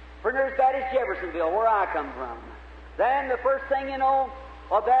 for near as bad as Jeffersonville, where I come from. Then the first thing you know,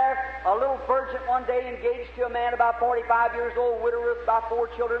 there, a little virgin one day engaged to a man about 45 years old, widow with about 4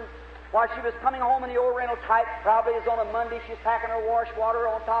 children. While she was coming home in the Oriental type, probably is on a Monday, she's packing her wash water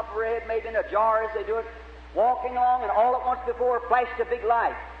on top of her head, maybe in a jar as they do it, walking along, and all at once before her flashed a big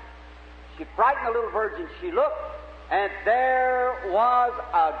light. She frightened the little virgin. She looked, and there was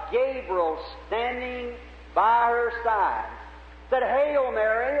a Gabriel standing by her side. Said, Hail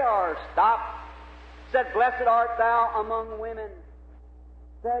Mary, or stop. Said, Blessed art thou among women.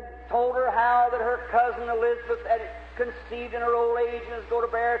 Said, told her how that her cousin Elizabeth had conceived in her old age and was going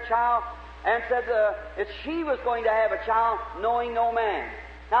to bear a child, and said that she was going to have a child, knowing no man.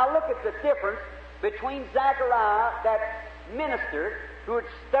 Now look at the difference between Zachariah, that minister, who had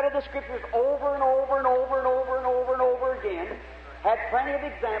studied the Scriptures over and over and over and over and over and over again, had plenty of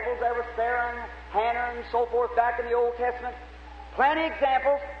examples. There was Sarah and Hannah and so forth back in the Old Testament. Plenty of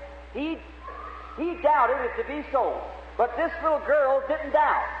examples. He doubted it to be so. But this little girl didn't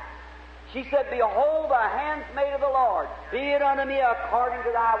doubt. She said, Behold, the handmaid of the Lord, be it unto me according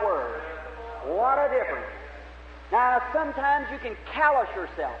to thy word. What a difference. Now, sometimes you can callous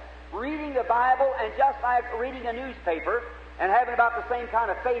yourself reading the Bible, and just like reading a newspaper and having about the same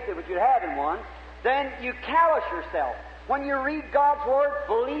kind of faith that you'd have in one, then you callous yourself. When you read God's Word,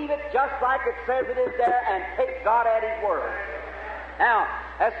 believe it just like it says it is there, and take God at His Word. Now,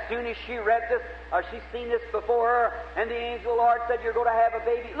 as soon as she read this, or she's seen this before her, and the angel of the Lord said, You're going to have a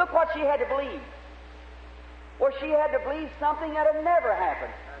baby. Look what she had to believe. Well, she had to believe something that had never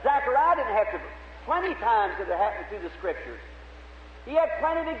happened. Zachariah didn't have to. Plenty times it had happened through the Scriptures. He had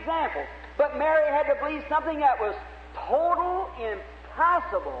plenty of examples. But Mary had to believe something that was total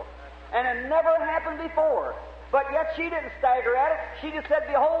impossible, and it never happened before. But yet she didn't stagger at it. She just said,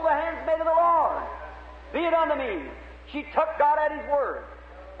 Behold, the handmaid of the Lord. Be it unto me. She took God at His word.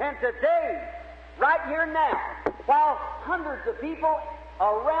 And today, right here now, while hundreds of people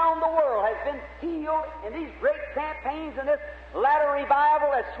around the world has been healed in these great campaigns and this latter revival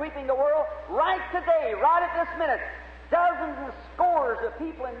that's sweeping the world, right today, right at this minute, dozens and scores of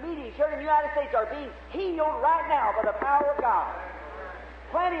people in meetings here in the United States are being healed right now by the power of God.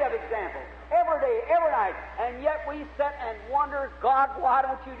 Plenty of examples, every day, every night, and yet we sit and wonder, God, why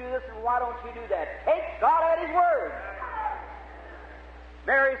don't you do this and why don't you do that? Take God at His word.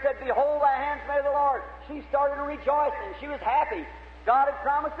 Mary said, behold thy handmaid of the Lord. She started to rejoice and she was happy. God had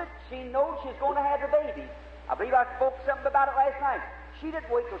promised it. She knows she's going to have the baby. I believe I spoke something about it last night. She didn't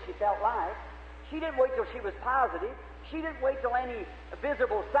wait till she felt life. She didn't wait till she was positive. She didn't wait till any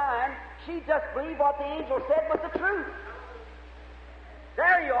visible sign. She just believed what the angel said was the truth.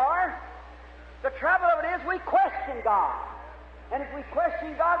 There you are. The trouble of it is we question God. And if we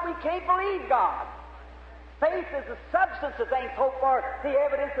question God, we can't believe God. Faith is the substance of things hoped for, the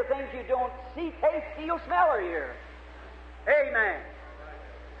evidence of things you don't see, taste, feel, smell, or hear. Amen.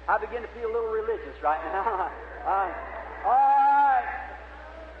 I begin to feel a little religious right now. All right.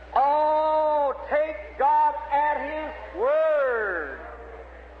 Oh, take God at His word.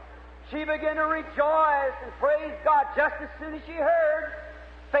 She began to rejoice and praise God just as soon as she heard.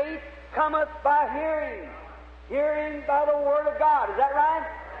 Faith cometh by hearing, hearing by the word of God. Is that right?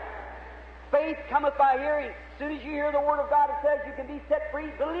 Faith cometh by hearing. As soon as you hear the word of God, it says you can be set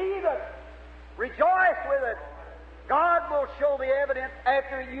free. Believe it. Rejoice with it. God will show the evidence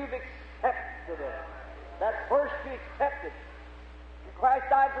after you've accepted it. That's first you accept it. Christ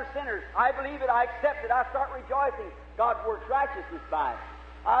died for sinners. I believe it. I accept it. I start rejoicing. God works righteousness by it.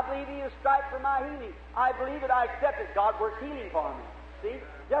 I believe He was striped for my healing. I believe it. I accept it. God works healing for me. See?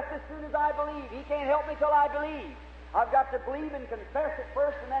 Just as soon as I believe. He can't help me till I believe. I've got to believe and confess it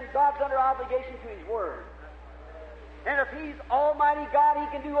first, and then God's under obligation to His Word. And if He's Almighty God, He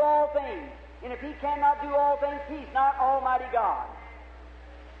can do all things. And if He cannot do all things, He's not Almighty God.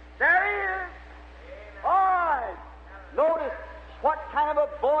 There He is. All right. Notice what kind of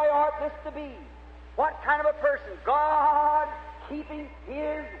a boy ought this to be. What kind of a person? God keeping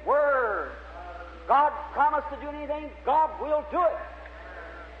His Word. God promised to do anything, God will do it.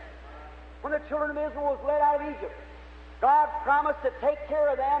 When the children of Israel was led out of Egypt, God promised to take care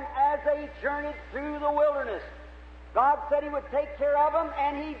of them as they journeyed through the wilderness. God said He would take care of them,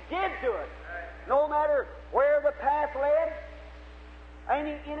 and He did do it. No matter where the path led,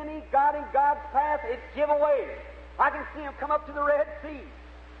 any enemy got in God's path, it'd give away. I can see them come up to the Red Sea.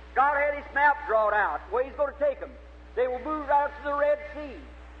 God had His map drawn out, where He's going to take them. They will move right up to the Red Sea.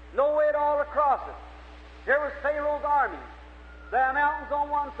 No way at all across it. There was Pharaoh's army. The mountains on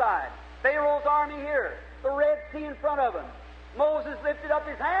one side. Pharaoh's army here. The Red Sea in front of him. Moses lifted up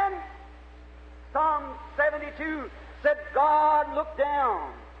his hand. Psalm 72 said, God looked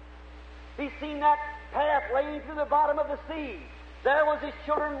down. He seen that path laying through the bottom of the sea. There was His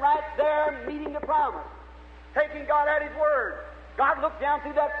children right there meeting the promise, taking God at His word. God looked down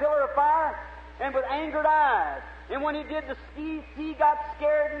through that pillar of fire and with angered eyes. And when He did, the sea got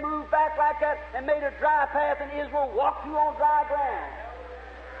scared and moved back like that and made a dry path, and Israel walked through on dry ground.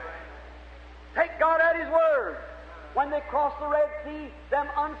 Take God at His word. When they crossed the Red Sea, them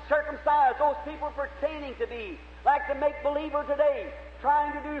uncircumcised, those people pretending to be like the make-believer today,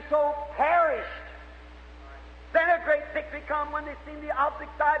 trying to do so, perished. Then a great victory come when they seen the opposite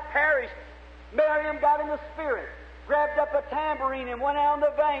side perished. Miriam got in the Spirit, grabbed up a tambourine and went out on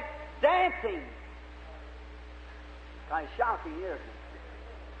the bank dancing. Kind of shocking, isn't it?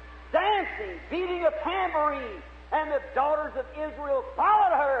 Dancing, beating a tambourine. And the daughters of Israel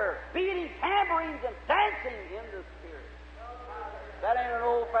followed her, beating tambourines and dancing in the Spirit. That ain't an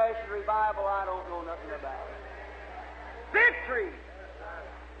old-fashioned revival I don't know nothing about. Victory!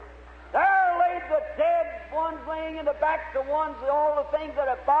 There laid the dead ones laying in the back, the ones, all the things that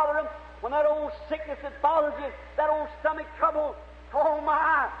have bothered them. When that old sickness that bothers you, that old stomach trouble, oh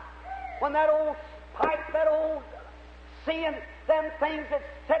my! When that old pipe, that old sin, them things that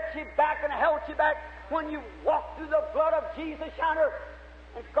set you back and held you back, when you walk through the blood of Jesus yonder,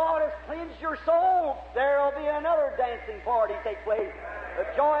 and God has cleansed your soul, there will be another dancing party take place. The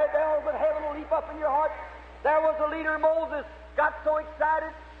joy bells of heaven will leap up in your heart. There was a leader, Moses, got so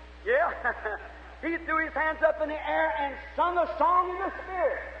excited. Yeah, he threw his hands up in the air and sung a song in the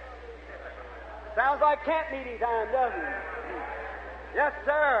Spirit. Sounds like camp meeting time, doesn't it? Yes,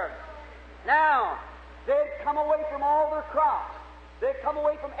 sir. Now, they'd come away from all their crops. They'd come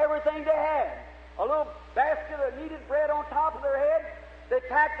away from everything they had. A little basket of kneaded bread on top of their head. They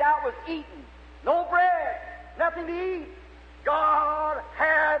packed out was eaten. No bread, nothing to eat. God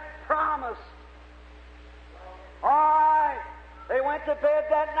had promised. All right. They went to bed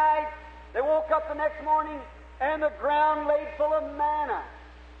that night. They woke up the next morning, and the ground laid full of manna.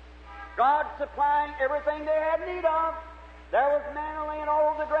 God supplying everything they had need of. There was manna laying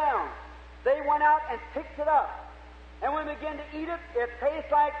all over the ground. They went out and picked it up. And when they began to eat it, it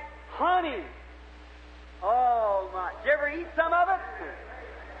tastes like honey. Oh, my. Did you ever eat some of it?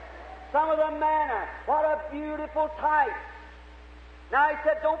 Some of the manna. What a beautiful type. Now, he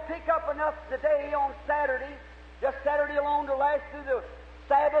said, don't pick up enough today on Saturday, just Saturday alone to last through the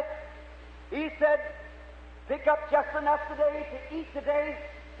Sabbath. He said, pick up just enough today to eat today.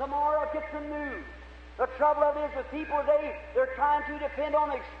 Tomorrow get some new. The trouble of it is with people today, they're trying to depend on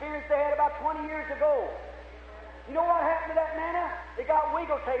the experience they had about 20 years ago. You know what happened to that manna? It got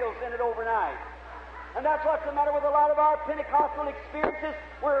wiggle tails in it overnight. And that's what's the matter with a lot of our Pentecostal experiences.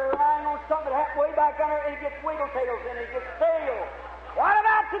 We're relying on something that happened way back there, and it gets wiggle tails in it. It gets stale. What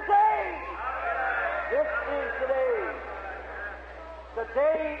about today? This is today.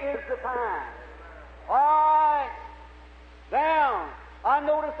 Today is the time. All right. Down. I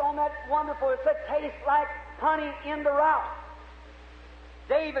noticed on that wonderful, it said, taste like honey in the rock.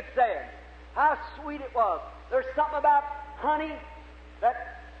 David said, how sweet it was. There's something about honey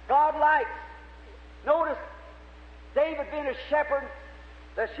that God likes. Notice, David being a shepherd,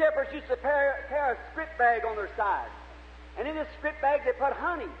 the shepherds used to carry a script bag on their side. And in this script bag they put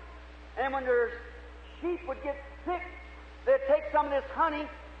honey. And when their sheep would get sick, they'd take some of this honey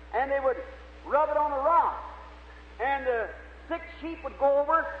and they would rub it on a rock. And the sick sheep would go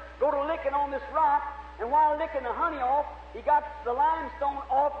to licking on this rock, and while licking the honey off, he got the limestone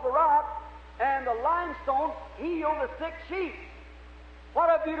off the rock, and the limestone healed the sick sheep. What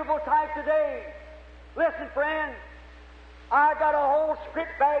a beautiful type today. Listen, friend, I got a whole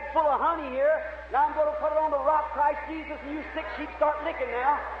script bag full of honey here, and I'm going to put it on the rock, Christ Jesus, and you sick sheep start licking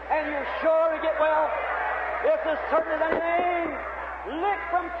now, and you're sure to get well. This is certain as anything. Lick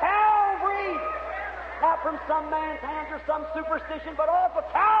from Calvary. Not from some man's hands or some superstition, but off of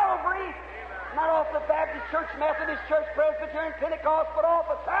Calvary. Not off the Baptist Church, Methodist Church, Presbyterian, Pentecost, but off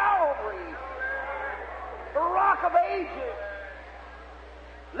of Calvary. The Rock of Ages.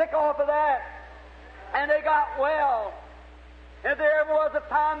 Lick off of that. And they got well. If there ever was a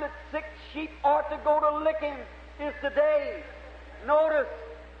time that sick sheep ought to go to licking, is today. Notice,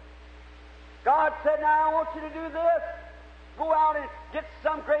 God said, now I want you to do this. Go out and get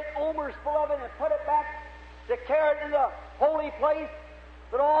some great omers full of it and put it back to carry it in the holy place.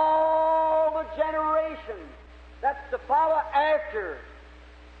 But all the generations that's to follow after,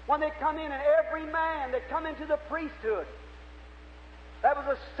 when they come in, and every man that come into the priesthood, that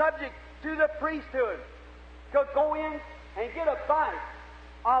was a subject to the priesthood, could go in and get a bite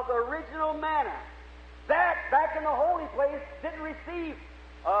of the original manna. That, back in the holy place, didn't receive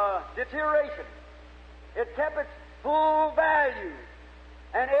deterioration. It kept its full value.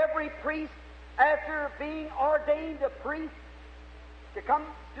 And every priest, after being ordained a priest to come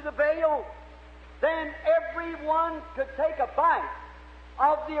to the veil, then everyone could take a bite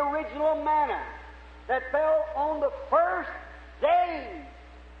of the original manna that fell on the first day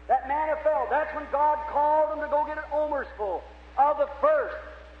that manna fell. That's when God called them to go get an omers full of the first.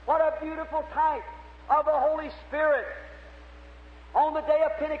 What a beautiful type of the Holy Spirit. On the day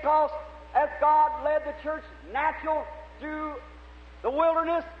of Pentecost, as God led the church natural through the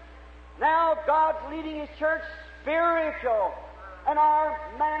wilderness, now God's leading His church spiritual. And our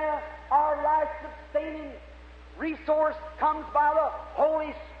manna, our life-sustaining resource comes by the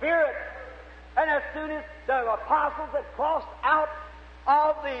Holy Spirit. And as soon as the apostles had crossed out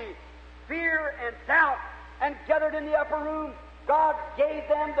of the fear and doubt and gathered in the upper room, God gave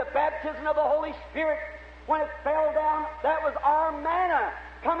them the baptism of the Holy Spirit. When it fell down, that was our manna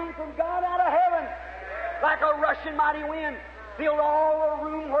coming from God out of heaven. Like a rushing mighty wind, filled all the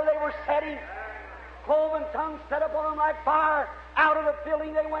room where they were sitting. Cloven tongues set up on them like fire. Out of the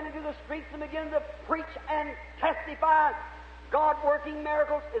building they went into the streets and began to preach and testify God working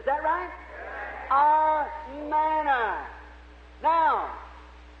miracles. Is that right? Our manna. Now,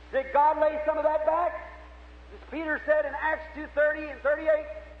 did God lay some of that back? As Peter said in Acts 2:30 and 38,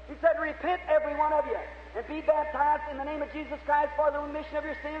 he said, repent every one of you, and be baptized in the name of Jesus Christ for the remission of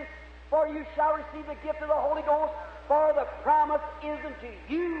your sins, for you shall receive the gift of the Holy Ghost, for the promise is unto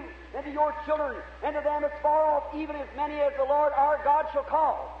you and to your children, and to them as far off, even as many as the Lord our God shall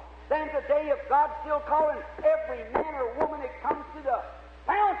call. Then today, if God's still calling every man or woman that comes to the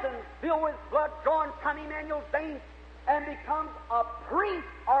fountain filled with blood drawn from Emmanuel's veins, and becomes a priest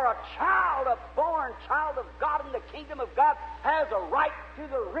or a child, a born child of God in the kingdom of God, has a right to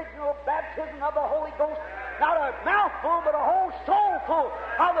the original baptism of the Holy Ghost. Not a mouthful, but a whole soulful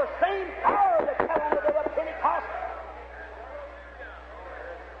of the same power that fell on the day of Pentecost.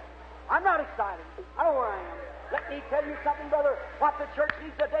 I'm not excited. I know where I am. Let me tell you something, brother. What the church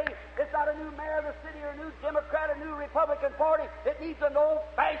needs today is not a new mayor of the city or a new Democrat, a new Republican Party. It needs an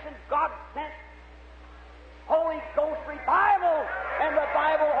old-fashioned, God-sent, Holy Ghost revival. And the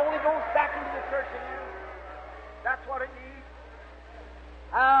Bible, Holy Ghost, back into the church again. That's what it needs.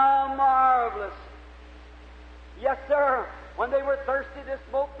 How marvelous. Yes, sir. When they were thirsty, they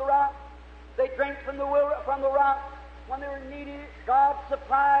smoked the rock. They drank from the rock. When they were needy, God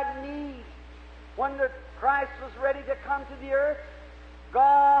supplied needs. When Christ was ready to come to the earth,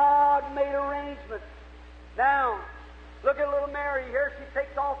 God made arrangements. Now, look at little Mary here. She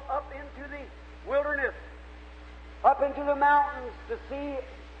takes off up into the wilderness, up into the mountains to see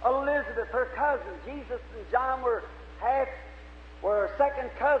Elizabeth, her cousin. Jesus and John were second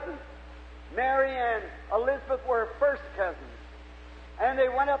cousins. Mary and Elizabeth were first cousins. And they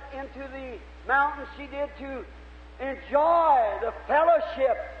went up into the mountains, she did, to enjoy the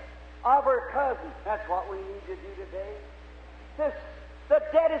fellowship of her cousin. That's what we need to do today. The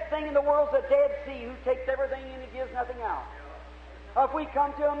deadest thing in the world is the Dead Sea, who takes everything in and gives nothing out. If we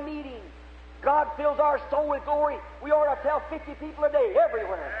come to a meeting, God fills our soul with glory. We ought to tell 50 people a day,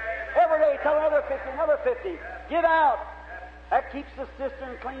 everywhere. Every day, tell another 50, another 50. Give out. That keeps the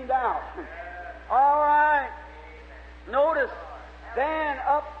cistern cleaned out. All right. Notice, then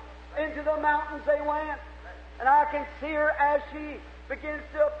up into the mountains they went. And I can see her as she begins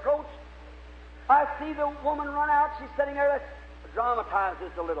to approach. I see the woman run out. She's sitting there. Let's dramatize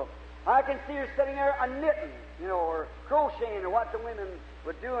this a little. I can see her sitting there knitting, or crocheting, or what the women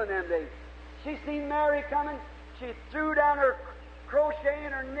would do in them days. She seen Mary coming. She threw down her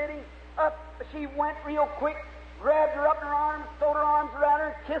crocheting or knitting. Up, she went real quick, grabbed her up in her arms, threw her arms around her,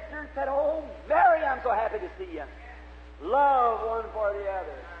 and kissed her, and said, "Oh, Mary, I'm so happy to see you." Love one for the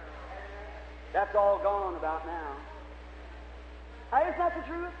other. That's all gone about now. Isn't that the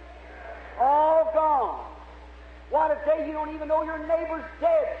truth? All gone. What a day you don't even know your neighbor's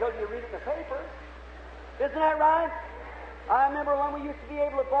dead till you read it in the paper. Isn't that right? I remember when we used to be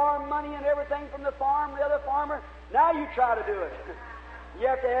able to borrow money and everything from the farm, the other farmer. Now you try to do it. You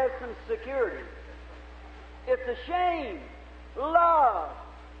have to have some security. It's a shame. Love.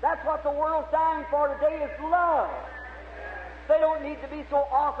 That's what the world's dying for today, is love. They don't need to be so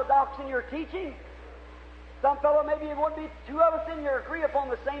orthodox in your teaching. Some fellow, maybe it wouldn't be two of us in here agree upon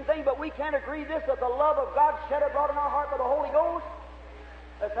the same thing, but we can't agree this, that the love of God shed abroad in our heart by the Holy Ghost.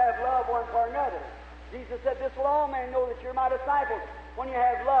 Let's have love one for another. Jesus said, "This will all men know that you're my disciples, when you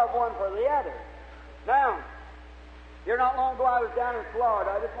have love one for the other." Now, here not long ago I was down in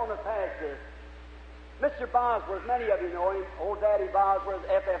Florida. I just want to pass this. Mr. Bosworth, many of you know him, old Daddy Bosworth,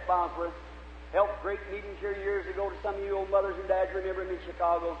 F.F. Bosworth, helped great meetings here years ago to some of you old mothers and dads remember him in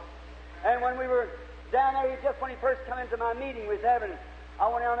Chicago. And when we were down there, when he first came into my meeting, we was having, I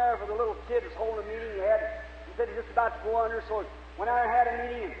went down there for the little kid was holding a meeting. He said he's just about to go under, so went out and had a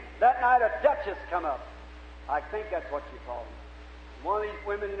meeting, and that night a duchess come up. I think that's what you call them. One of these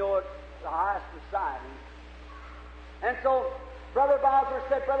women, at the highest society. And so Brother Bosworth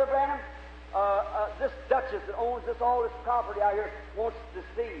said, "Brother Branham, this duchess that owns all this property out here wants to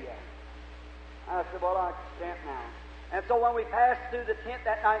see you." I said, "Well, I can't now." And so when we passed through the tent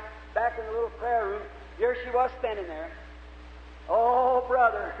that night, back in the little prayer room, here she was standing there. Oh,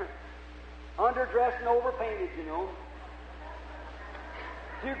 brother, underdressed and overpainted,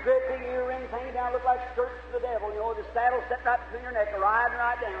 Two great big earrings hanging down, looked like skirts to the devil, the saddle set right between her neck, riding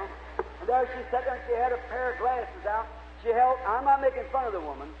right down. And there she sat there, and she had a pair of glasses out. She held, I'm not making fun of the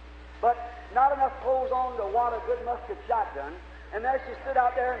woman, but not enough clothes on to wad a good musket shotgun. And there she stood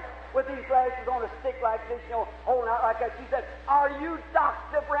out there with these glasses on a stick like this, holding out like that. She said, "Are you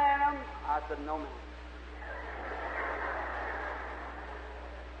Dr. Branham?" I said, "No, ma'am."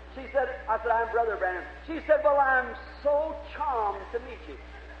 I said, "I'm Brother Branham." She said, "Well, I'm so charmed to meet you."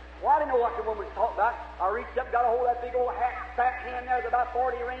 Well, I didn't know what the woman was talking about. I reached up, got a hold of that big old fat hand there with about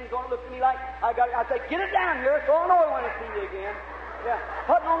 40 rings on it, looked at me like, I said, "Get it down here, so I know I want to see you again." Yeah,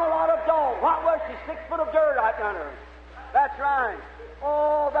 putting on a lot of dough. What was she? 6 foot of dirt right under her. That's right.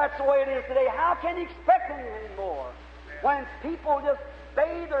 Oh, that's the way it is today. How can you expect anything more? When people just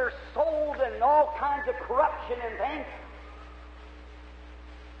bathe their souls in all kinds of corruption and things.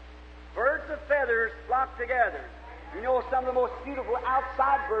 Birds of feathers flock together. Some of the most beautiful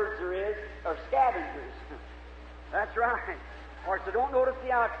outside birds there is are scavengers. That's right. Or so don't notice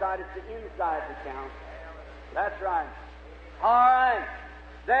the outside, it's the inside that counts. That's right. All right.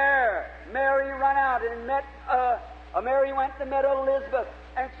 There, Mary ran out and met Mary went and met Elizabeth,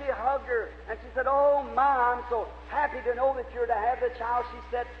 and she hugged her, and she said, "Oh, Ma, I'm so happy to know that you're to have the child." She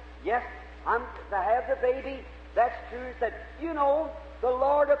said, "Yes, I'm to have the baby." That's true. She said, the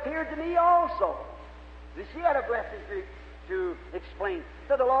Lord appeared to me also. She had a blessing to explain.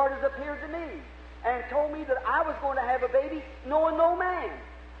 So the Lord has appeared to me and told me that I was going to have a baby knowing no man,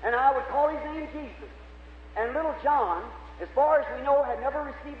 and I would call his name Jesus. And little John, as far as we know, had never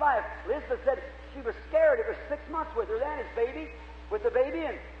received life. Elizabeth said she was scared. It was 6 months with her then, with the baby,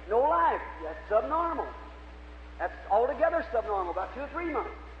 and no life. That's subnormal. That's altogether subnormal, about 2 or 3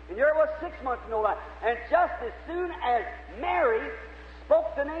 months. And here it was 6 months, no life. And just as soon as Mary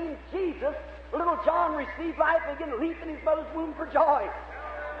spoke the name Jesus, little John received life and began to leap in his mother's womb for joy.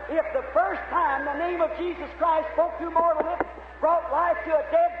 If the first time the name of Jesus Christ spoke through mortal lips brought life to a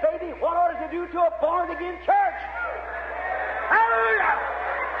dead baby, what ought it to do to a born-again church? Hallelujah!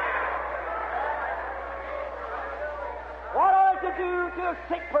 What ought it to do to a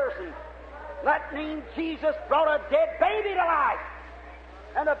sick person? That name Jesus brought a dead baby to life.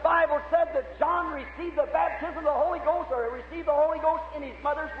 And the Bible said that John received the baptism of the Holy Ghost, or received the Holy Ghost in his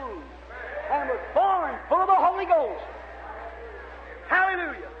mother's womb, and was born full of the Holy Ghost.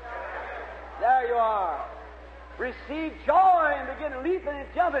 Hallelujah! There you are. Received joy and began leaping and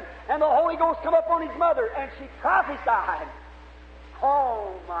jumping, and the Holy Ghost come up on his mother, and she prophesied.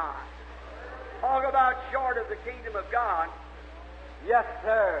 Oh my! Talk about short of the kingdom of God. Yes,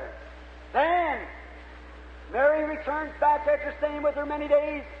 sir. Then Mary returns back after staying with her many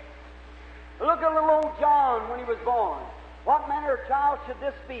days. Look at little old John when he was born. What manner of child should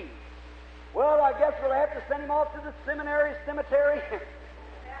this be? Well, I guess we'll have to send him off to the cemetery,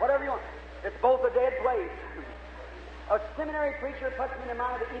 whatever you want. It's both a dead place. A seminary preacher puts me in the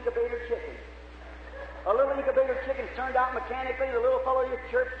mind of an incubator chicken. A little incubator chicken's turned out mechanically. The little fellow just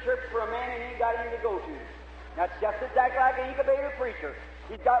chirps for a man and ain't got anything to go to. That's just exactly like an incubator preacher.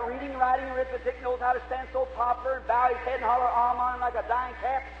 He's got reading, writing, arithmetic, knows how to stand so proper and bow his head and holler arm on him like a dying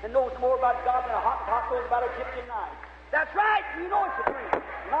calf, and knows more about God than a Hottentot knows about Egyptian knife. That's right. You know it's the truth.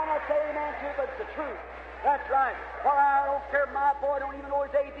 You might not say amen to it, but it's the truth. That's right. Well, I don't care if my boy don't even know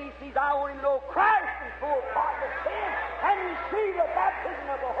his ABCs. I won't even know Christ in full pardon of sin and receive the baptism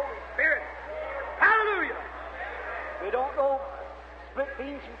of the Holy Spirit. Hallelujah. They don't know split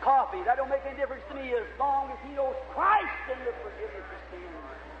beans from coffee. That don't make any difference to me as long as he knows Christ and the forgiveness of sin.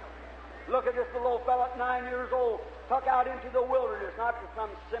 Look at this little old fellow at 9 years old, tuck out into the wilderness, not to some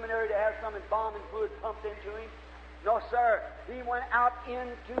seminary to have some embalming fluid pumped into him. No, sir. He went out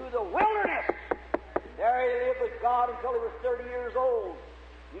into the wilderness. There he lived with God until he was 30 years old.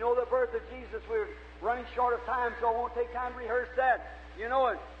 You know the birth of Jesus. We're running short of time, so I won't take time to rehearse that. You know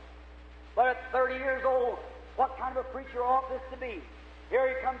it. But at 30 years old, what kind of a preacher ought this to be? Here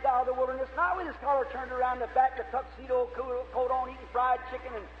he comes out of the wilderness, not with his collar turned around the back, the tuxedo coat on, eating fried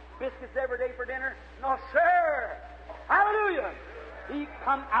chicken and biscuits every day for dinner. No, sir. Hallelujah. He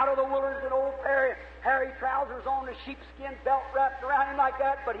come out of the wilderness with old hairy trousers on, a sheepskin belt wrapped around him like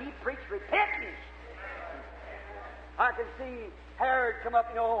that, but he preached repentance. I can see Herod come up,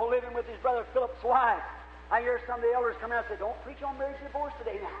 living with his brother Philip's wife. I hear some of the elders come out and say, don't preach on marriage and divorce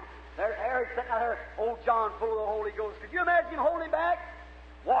today now. There's Herod sitting out there, old John full of the Holy Ghost. Could you imagine him holding back?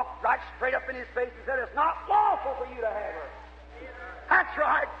 Walked right straight up in his face and said, it's not lawful for you to have her. That's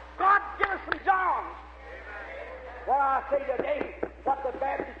right. God, give us some Johns. Well, I say today, what the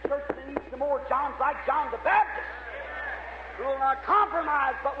Baptist church needs some more Johns like John the Baptist, who will not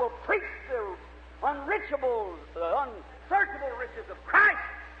compromise, but will preach the unsearchable riches of Christ.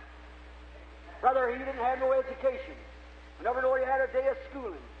 Brother, he didn't have no education. I never know he had a day of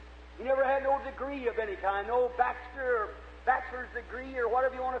schooling. He never had no degree of any kind, no bachelor's degree or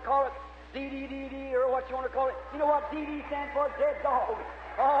whatever you want to call it, DDDD or what you want to call it. You know what DD stands for? Dead dog.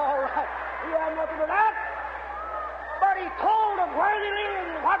 All right. He had nothing but that. But he told them where they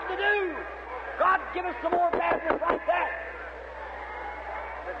lived and what to do. God give us some more Baptists like that.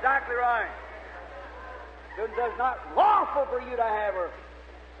 Exactly right. It is not lawful for you to have her.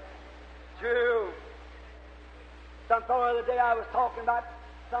 True. Some fellow the other day I was talking about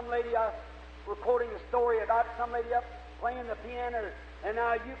some lady, we're quoting a story about some lady up playing the piano, and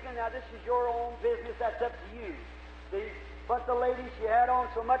now this is your own business, that's up to you. See? But the lady, she had on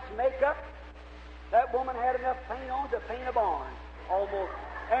so much makeup, that woman had enough paint on to paint a barn, almost.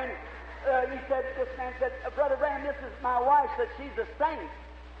 And this man said, Brother Branham, this is my wife, said she's a saint.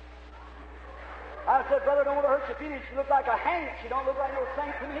 I said, brother, don't want to hurt your feelings. She looks like a haint. She don't look like no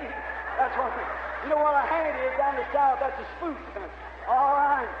saint to me. That's what, you know what a haint is down the south? That's a spook. All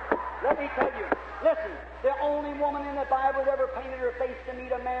right. Let me tell you. Listen, the only woman in the Bible that ever painted her face to meet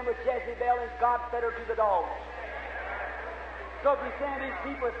a man with Jezebel, and God fed her to the dogs. So if you say these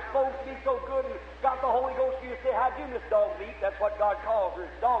people are supposed to be so good and got the Holy Ghost, you say, how do Miss Dog Meat? That's what God calls her.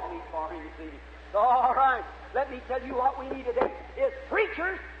 It's dog meat for him, you see. So, all right, let me tell you what we need today is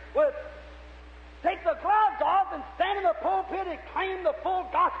preachers would take the gloves off and stand in the pulpit and claim the full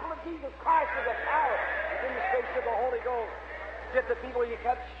gospel of Jesus Christ with the power and demonstration of the Holy Ghost. Get the people, you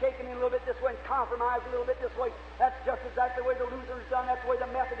kept shaking in a little bit this way and compromise a little bit this way. That's just exactly the way the Lutherans done, that's the way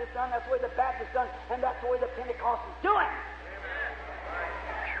the Methodists done, that's the way the Baptists done, and that's the way the Pentecostals doing.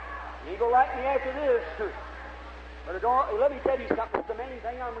 You go like me after this. But let me tell you something. It's the main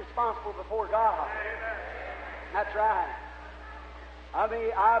thing I'm responsible before God. That's right. I mean,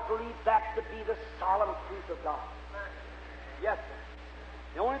 I believe that to be the solemn truth of God. Yes, sir.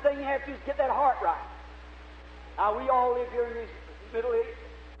 The only thing you have to do is get that heart right. Now, we all live here in these Middle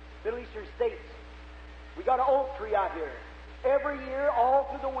Eastern states. We got an oak tree out here. Every year, all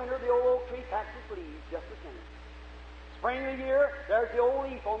through the winter, the old oak tree packs its leaves just the same. Spring of the year, there's the old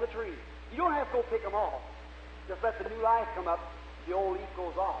leaf on the tree. You don't have to go pick them off. Just let the new life come up, the old leaf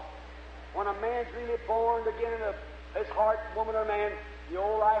goes off. When a man's really born again in his heart, woman or man, the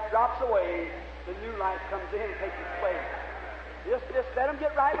old life drops away, the new life comes in and takes its place. Just let them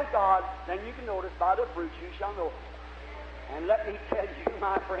get right with God, then you can notice by the fruits you shall know. And let me tell you,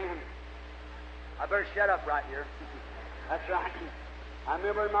 my friend, I better shut up right here. That's right. I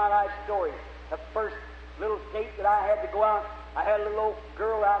remember in my life story, the first little date that I had to go out, I had a little old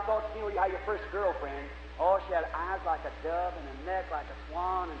girl out. I thought, you know, you had your first girlfriend. Oh, she had eyes like a dove and a neck like a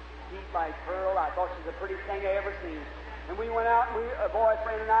swan and teeth like pearl. I thought she was the prettiest thing I ever seen. And we went out, and a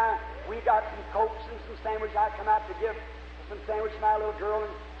boyfriend and I, we got some Cokes and some sandwiches. I come out to give some sandwich to my little girl,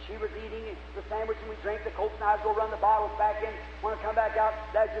 and she was eating the sandwich, and we drank the Cokes, and I was going to run the bottles back in. When I come back out,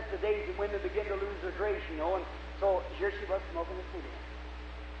 that's just the days when women begin to lose their grace, you know. And so here she was smoking a cigarette.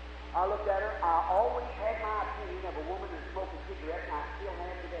 I looked at her. I always had my opinion of a woman that smoked a cigarette, and I still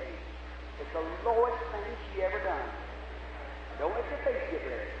have today. It's the lowest thing she ever done. Don't let your face get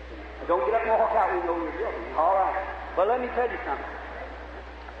red. Don't get up and walk out when you know you're guilty. All right. But let me tell you something.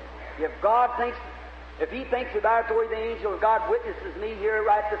 If He thinks about it the way the angel of God witnesses me here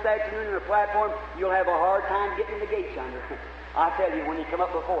right this afternoon on the platform, you'll have a hard time getting the gates under. I tell you, when you come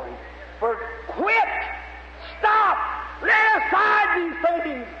up before Him. For quit! Stop! Lay aside these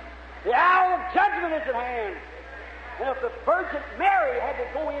things! The hour of judgment is at hand. And if the Virgin Mary had to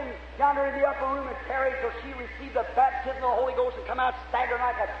go in yonder in the upper room and tarry till she received the baptism of the Holy Ghost and come out staggering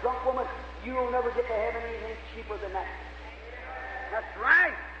like a drunk woman, you'll never get to heaven anything cheaper than that. That's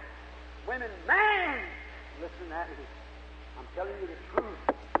right. Women, man, listen to that. I'm telling you the truth.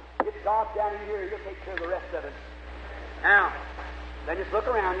 Get God down in here, He'll take care of the rest of it. Now, then just look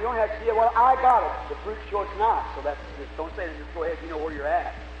around. You don't have to say, well, I got it. The fruit sure it's not. So that's just don't say that. Just go ahead. You know where you're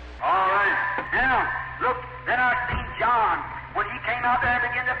at. All right. Now, look, then I seen John when he came out there and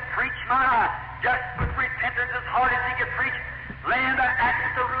began to preach just with repentance as hard as he could preach, laying the axe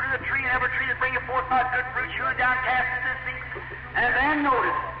at the root of the tree, and every tree that bringeth forth by good fruit, hewing down, cast into the sea. And then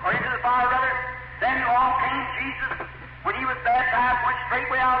notice, or into the fire rather, then along came Jesus when He was baptized, went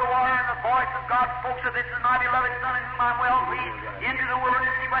straightway out of the water, and the voice of God spoke, so this is my beloved Son, in whom I'm well pleased. Into the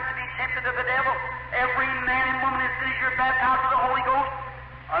wilderness He went to be tempted of the devil. Every man and woman as soon as you're baptized with the Holy Ghost,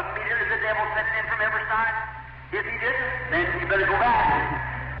 immediately the devil sets in from every side. If he didn't, then you better go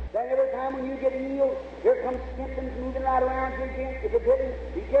back. Then every time when you get healed, here comes symptoms moving right around you again. If it didn't,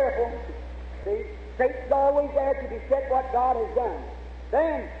 be careful. See, Satan's always there to beset what God has done.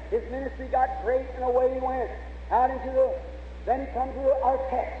 Then his ministry got great, and away he went out into the. Then he comes to our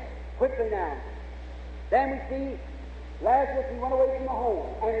text quickly now. Then we see Lazarus. He went away from the home,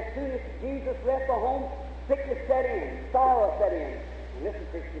 and as soon as Jesus left the home, sickness set in, sorrow set in. And listen,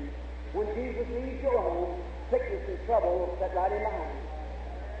 Christian, when Jesus leaves your home, sickness and trouble will set right in behind.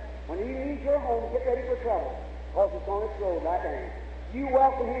 When He leaves your home, get ready for trouble, because it's on its road right there. You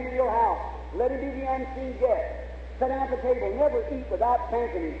welcome Him to your house. Let Him be the unseen guest. Sit down at the table. Never eat without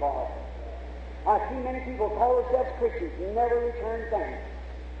thanking Him for it. I see many people call themselves Christians and never return thanks.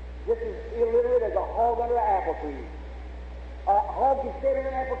 Just as illiterate as a hog under an apple tree. A hog can sit under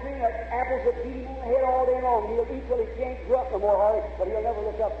an apple tree, and apples will beat him on the head all day long. He'll eat till he can't grow up no more, Harry, but he'll never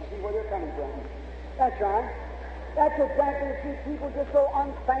look up to see where they're coming from. That's right. That's exactly the truth. People just so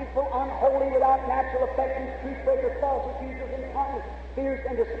unthankful, unholy, without natural affections, truth-breakers, false accusers, incontinent, fierce,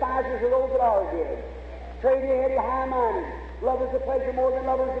 and despisers of those that are good. Trade-headed, high-minded, lovers of pleasure more than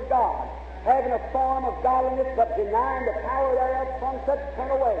lovers of God, having a form of godliness, but denying the power thereof, from such turn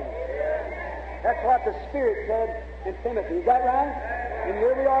away. That's what the Spirit said in Timothy. Is that right? And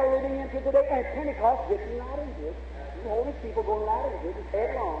here we are living into today, and Pentecost getting right into it. All these people going right into it, just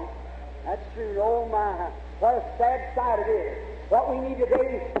headlong. That's true. Oh, my. What a sad sight it is. What we need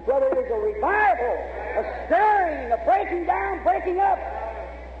today, brother, is a revival, a stirring, a breaking down, breaking up.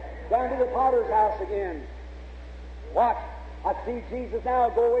 down to the potter's house again. Watch. I see Jesus now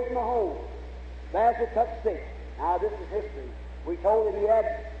go away from the home. Lazarus touched sick. Now this is history. We told him he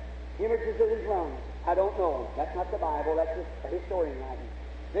had hemorrhages in his lungs. I don't know. That's not the Bible. That's just a historian writing.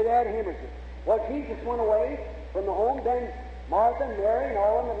 They had hemorrhages. Well, Jesus went away from the home. Then Martha and Mary and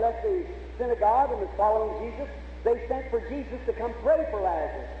all of them had left the synagogue and was following Jesus. They sent for Jesus to come pray for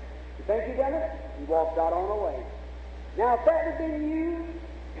Lazarus. You think he done it? He walked out on the way. Now, if that had been you,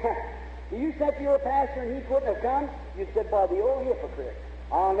 you said to your pastor and he couldn't have come, you said, "Boy, the old hypocrite.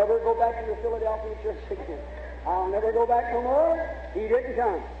 I'll never go back to the Philadelphia church again. I'll never go back no more." He didn't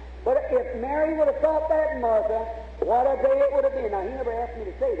come. But if Mary would have thought that, Martha, what a day it would have been. Now, he never asked me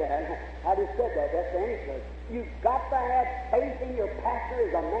to say that. I just said that. That's the answer. You've got to have faith in your pastor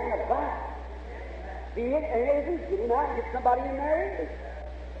as a man of God. See it? And it isn't. Get him out and get somebody in there.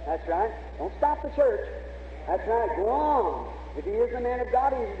 That's right. Don't stop the church. That's right. Go on. If he is a man of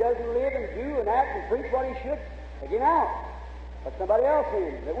God and he doesn't live and do and act and preach what he should, take him out. Put somebody else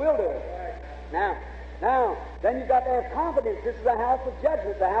in that will do it. Now, then you've got to have confidence. This is a house of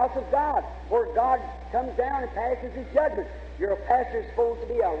judgment, the house of God, where God comes down and passes his judgment. Your pastor is supposed to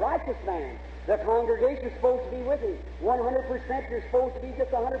be a righteous man. The congregation is supposed to be with him. 100%, you're supposed to be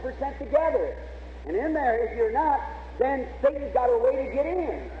just 100% together. And in there, if you're not, then Satan's got a way to get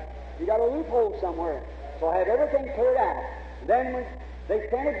in. You got a loophole somewhere. So have everything cleared out. And then when they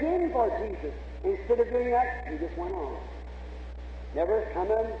sent again for Jesus, instead of doing that, he just went on. Never come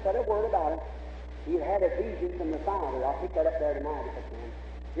in and said a word about it. He had a vision from the Father. I'll pick that up there tonight if I can.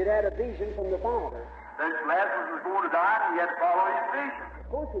 He had a vision from the Father. Then Lazarus was going to die, and he had to follow his vision. Of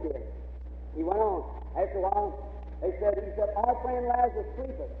course he did. He went on. After a while, he said, "Our friend Lazarus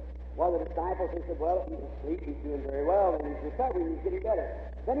sleepeth." Well, the disciples, he said, "Well, if he's asleep, he's doing very well, and he's recovering, he's getting better."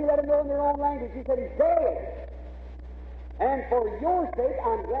 Then he let them know in their own language. He said, "He's dead. And for your sake,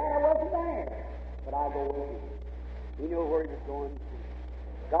 I'm glad I wasn't there. But I'll go with you." He knew where he was going.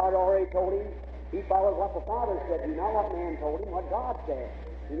 God already told him. He followed what the Father said, not what man told him, what God said.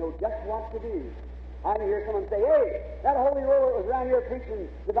 He knows just what to do. I can hear someone say, "Hey, that holy roller was around here preaching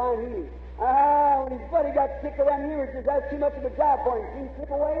divine healing. When his buddy got sick of them hemorrhages, that's too much of a job for him. See him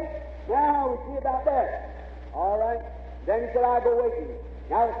slip away? Now we see about that." All right. Then he said, "I'll go with you."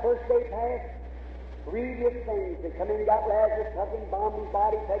 Now the first day passed. Grievous things. They come in and got Lazarus, took him, bombed his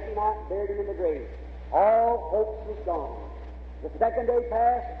body, take him out, and buried him in the grave. All hopes was gone. The second day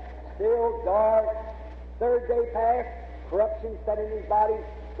passed. Still dark. Third day passed, corruption set in his body.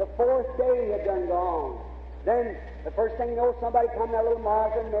 The fourth day had done gone. Then, the first thing you know, somebody come, that little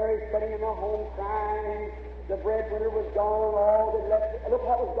Martha and Mary sitting in the home crying. The breadwinner was gone, all that left. Look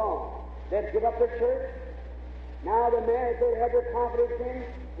what was gone. They'd give up their church. Now the man that they had their confidence in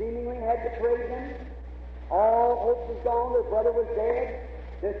seemingly had betrayed them. All hope was gone. Their brother was dead.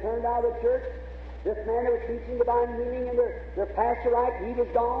 They turned out of the church. This man that was teaching divine healing and their pastorite, he was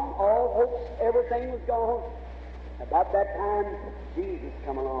gone. All hopes, everything was gone. About that time, Jesus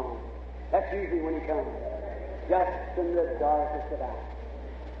come along. That's usually when he comes. Just in the darkest of hours.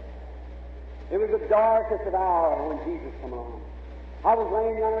 It was the darkest of hours when Jesus come along. I was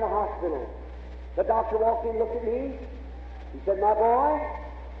laying down in a hospital. The doctor walked in and looked at me. He said, "My boy,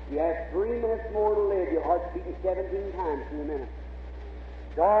 you have 3 minutes more to live. Your heart's beating 17 times in a minute."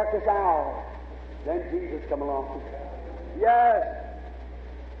 Darkest hour. Then Jesus come along. Yes.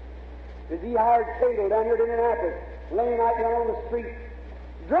 As he hired Cato down here in Indianapolis, laying out there on the street,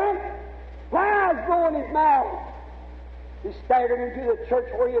 drunk, flies blowing his mouth. He staggered into the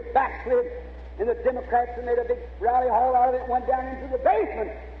church where he had backslid, and the Democrats had made a big rally hall out of it, went down into the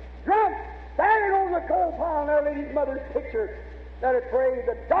basement. Drunk, staggered over the coal pile, and there laid his mother's picture that had prayed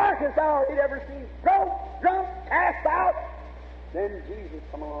the darkest hour he'd ever seen. Drunk, cast out. Then Jesus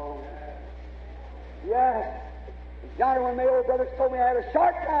come along. Yes. Johnny, one of my old brothers told me I had a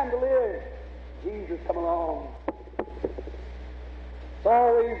short time to live. Jesus come along. It's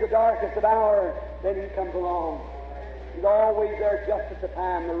always the darkest of hours, then he comes along. He's always there just at the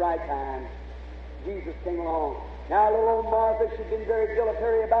time, the right time. Jesus came along. Now, little old Martha, she'd been very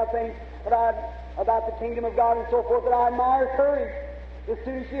dilatory about things, about the kingdom of God and so forth, but I admire her courage. As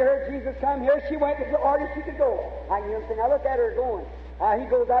soon as she heard Jesus come, here she went as hard as she could go. I can hear him saying, "I look at her going." He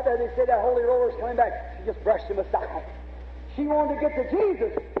goes out there, they say that holy roller's coming back. She just brushed him aside. She wanted to get to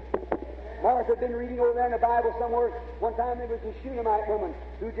Jesus. Martha had been reading over there in the Bible somewhere. One time there was a Shunammite woman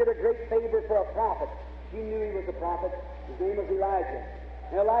who did a great favor for a prophet. She knew he was a prophet. His name was Elijah.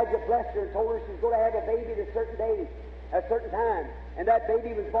 And Elijah blessed her and told her she was going to have a baby at a certain day, at a certain time. And that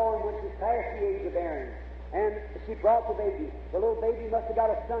baby was born when she was past the age of bearing. And she brought the baby. The little baby must have got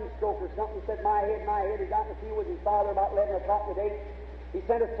a sunstroke or something. Said, my head has got in the field with his father about 11 o'clock today. He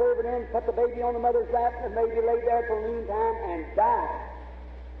sent a servant in, put the baby on the mother's lap, and the baby lay there for a noon time and died.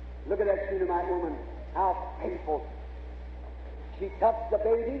 Look at that Shunammite woman, how faithful. She took the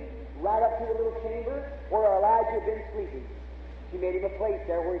baby right up to the little chamber where Elijah had been sleeping. She made him a place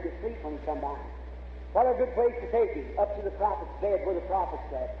there where he could sleep when he come by. What a good place to take him, up to the prophet's bed where the prophet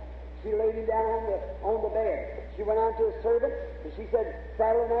sat. She laid him down on the bed. She went on to a servant, and she said,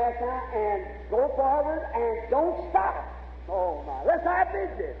 saddle an ass now, and go forward, and don't stop. Oh, my, let's have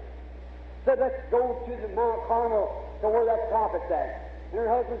business. Said, let's go to the Mount Carmel, to where that prophet's at. And her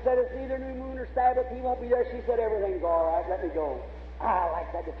husband said, it's neither new moon or Sabbath, he won't be there. She said, everything's all right, let me go. I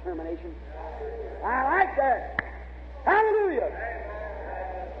like that determination. I like that. Hallelujah.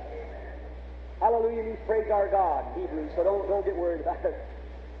 Hallelujah means praise our God, Hebrews, so don't get worried about it.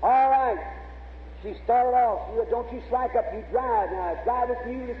 All right. She started off. She said, don't you slack up, you drive now. Drive as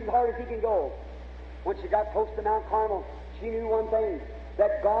you as hard as he can go. When she got close to Mount Carmel, she knew one thing,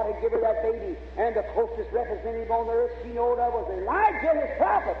 that God had given her that baby, and the closest representative on the earth she knew that was Elijah, his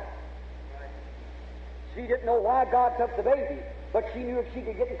prophet. She didn't know why God took the baby, but she knew if she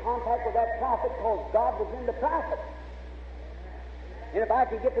could get in contact with that prophet, because God was in the prophet. And if I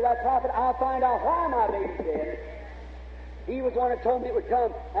could get to that prophet, I'll find out why my baby's dead. He was the one that told me it would come,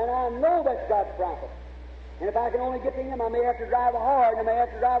 and I know that's God's prophet. And if I can only get to him, I may have to drive hard, and I may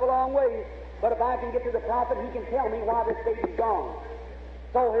have to drive a long way. But if I can get to the prophet, he can tell me why this baby's gone.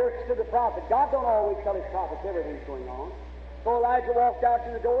 So here stood the prophet. God don't always tell his prophets everything's going on. So Elijah walked out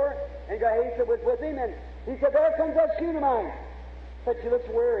to the door, and Gehazi was with him, and he said, there comes that Shunammite. Said, she looks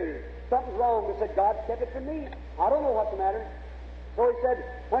weary. Something's wrong. He said, God kept it from me. I don't know what's the matter. So he said,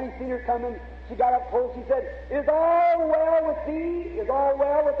 when he seen her coming, she got up close. He said, is all well with thee? Is all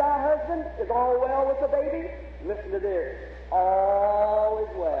well with thy husband? Is all well with the baby? Listen to this. All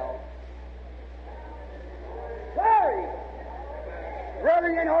is well. Sorry.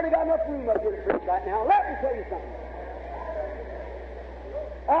 Brother, you ain't hardly got enough room up here to preach right now. Let me tell you something.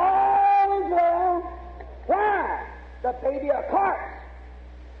 All is well. Why? The baby a corpse.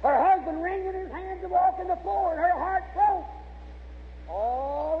 Her husband wringing his hands and walking the floor, and her heart broke.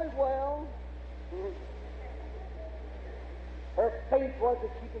 All is well. Her faith was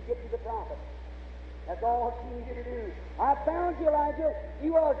that she could get to the prophet. That's all she needed to do. I found you, Elijah.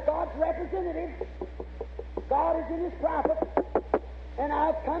 You are God's representative. God is in his prophet. And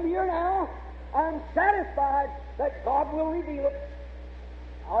I've come here now. I'm satisfied that God will reveal it.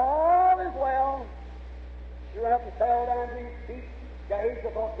 All is well. She went up and fell down to his feet. Gehazi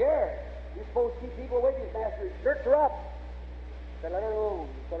thought, Garrett, you're supposed to keep people away from his master. He jerked her up. Said, let her alone.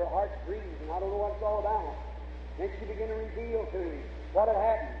 Said her heart's grieved, and I don't know what it's all about. Then she began to reveal to him what had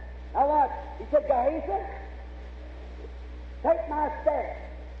happened. Now watch. He said, Gehazi, take my staff,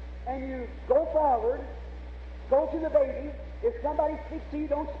 and you go forward, go to the baby. If somebody speaks to you,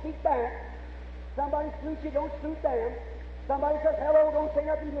 don't speak back. Somebody salutes you, don't salute them. Somebody says hello, don't say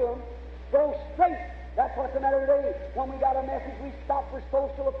nothing to them. Go straight. That's what's the matter today. When we got a message, we stop for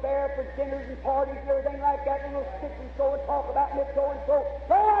social affairs, for dinners and parties and everything like that, and we'll sit and so and talk about it so and so.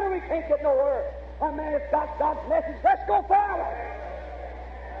 No wonder we can't get nowhere. A man has got God's message. Let's go forward.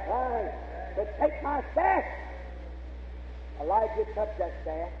 Right. But take my staff. Elijah touched that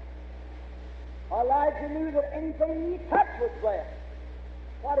staff. Elijah knew that anything he touched was blessed.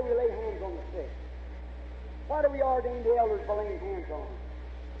 Why do we lay hands on the sick? Why do we ordain the elders by laying hands on them?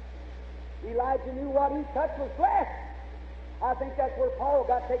 Elijah knew what he touched was blessed. I think that's where Paul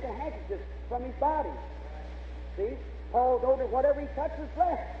got taken handkerchiefs from his body. See? Paul told that whatever he touched was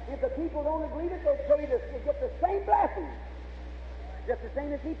blessed. If the people don't agree with it, they'd say this, they get the same blessing. Just the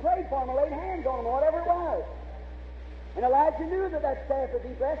same as he prayed for them or laid hands on them or whatever it was. And Elijah knew that that staff would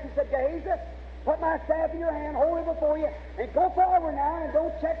be blessed. He said, Gehazi, put my staff in your hand, hold it before you, and go forward now and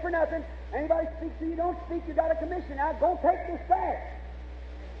don't check for nothing. Anybody speaks to you, don't speak. You got a commission now. Go take this staff.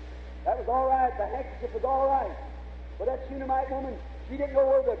 That was all right. The handkerchief was all right. But that Shunammite woman, she didn't know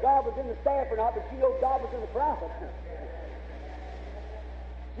whether God was in the staff or not, but she knew God was in the prophet.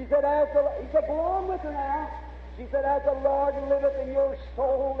 She said, he said, go on with her now. She said, as the Lord liveth and your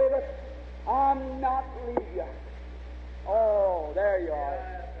soul liveth, I'm not leave you. Oh, there you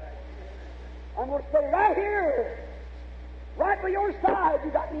are. I'm going to stay right here, right by your side.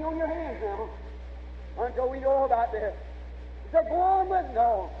 You got me on your hands now, until we know about this. He said, go on with it.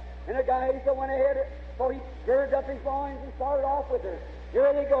 No. And the guy went ahead, so he girded up his loins and started off with her.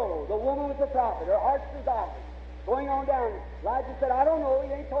 Here they go. The woman was the prophet. Her heart's desire. Going on down. Elijah said, I don't know.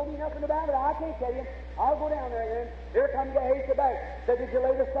 He ain't told me nothing about it. I can't tell you. I'll go down there then. Here comes Gehazi back. Said, did you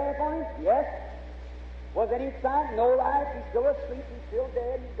lay the staff on him? Yes. Was any sign? No life. He's still asleep. He's still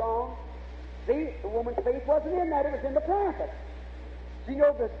dead. He's gone. See, the woman's faith wasn't in that. It was in the prophet. She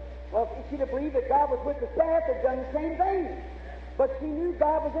knew this. Well, if she'd have believed that God was with the staff, they'd done the same thing. But she knew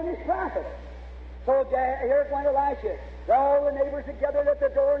God was in His prophet. So here went Elisha. All the neighbors had gathered at the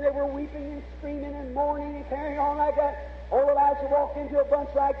door, and they were weeping and screaming and mourning and carrying on like that. Old Elisha walked into a bunch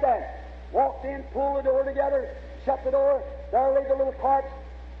like that. Walked in, pulled the door together, shut the door. There lay the little corpse.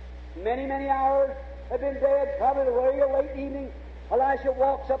 Many, many hours had been dead, probably the very late evening. Elisha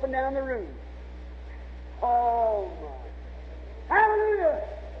walks up and down the room. Oh, my. Hallelujah!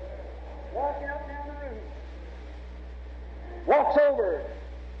 Walking up and down the room. Walks over.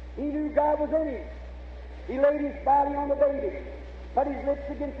 He knew God was in him. He laid his body on the baby, put his lips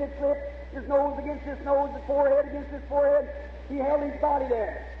against his lips, his nose against his nose, his forehead against his forehead. He held his body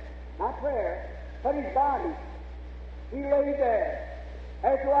there. Not prayer, but his body. He laid there.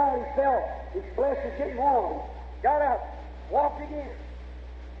 After a while, he felt his flesh was getting warm. Got up, walked again.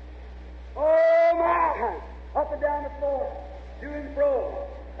 Oh, my! Up and down the floor, to and fro,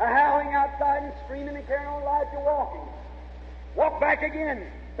 howling outside and screaming and carrying on Elijah walking. Walked back again.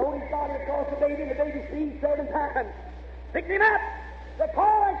 Throw his body across the baby, and the baby sneezed 7 times. Picked him up. The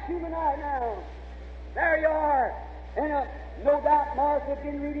call is human right now. There you are. And no doubt Martha had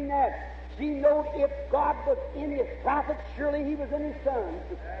been reading that. She knowed if God was in His prophet, surely He was in His Son.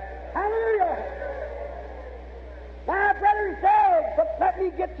 Hallelujah. My brother said, but let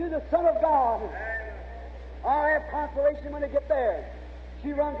me get to the Son of God. I'll have consolation when I get there.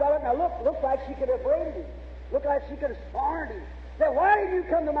 She runs out. Now looks like she could have braided him. Looked like she could have scorned him. Said, why didn't you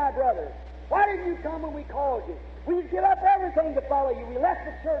come to my brother? Why didn't you come when we called you? We've given up everything to follow you. We left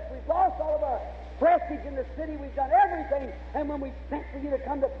the church. We've lost all of our prestige in the city. We've done everything. And when we sent for you to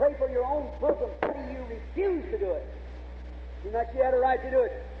come to pray for your own bosom, you refused to do it. You know, she had a right to do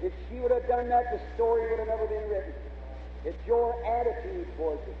it. If she would have done that, the story would have never been written. It's your attitude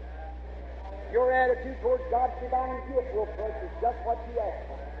towards it. Your attitude towards God's divine gift will purchase just what you ask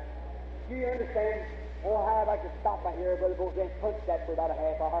for. Do you understand? Oh, how I'd like to stop by here, Brother Bose, and punch that for about a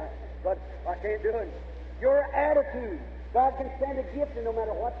half hour. But I can't do it. Your attitude. God can send a gift, and no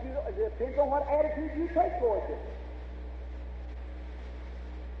matter what you, it depends on what attitude you take towards it.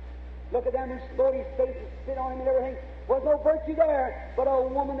 Look at them who smote his face and spit on him and everything. Was no virtue there, but a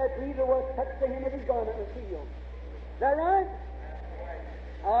woman that neither was touched the hem of his garment was healed. Is that right?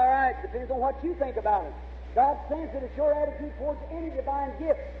 All right. Depends on what you think about it. God sends it. It's your attitude towards any divine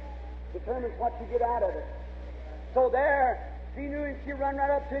gift determines what you get out of it. So there, she knew him. She run right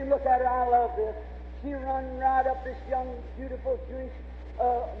up to him. Look at her. I love this. She run right up. This young, beautiful Jewish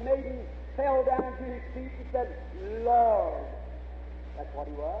maiden fell down to his feet and said, Lord. That's what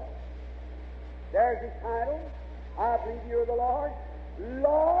he was. There's his title. I believe you're the Lord.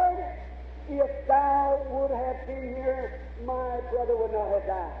 Lord, if thou would have been here, my brother would not have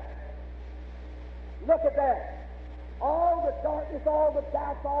died. Look at that. All the darkness, all the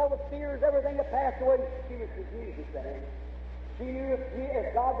doubts, all the fears, everything that passed away, she was to Jesus then. She knew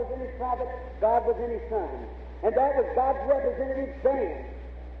if God was in His prophet, God was in His Son. And that was God's representative then.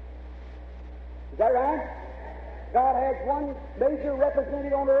 Is that right? God has one major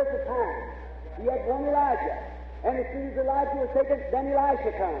representative on earth at a time. He had one Elijah. And as soon as Elijah was taken, then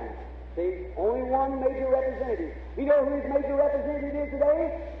Elisha comes. See, only one major representative. You know who His major representative is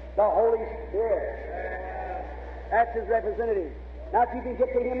today? The Holy Spirit. That's His representative. Now, if you can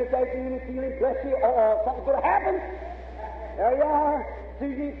get to Him this afternoon and feel Him bless you, something's going to happen. There you are. As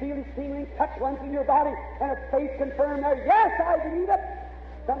soon as you feel His tingling touch runs through your body, and a faith confirmed there, yes, I believe it.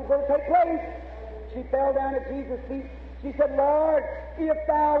 Something's going to take place. She fell down at Jesus' feet. She said, Lord, if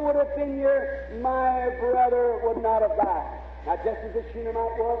thou would have been here, my brother would not have died. Now, just as the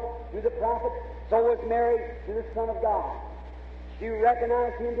Shunammite was to the prophet, so was Mary to the Son of God. She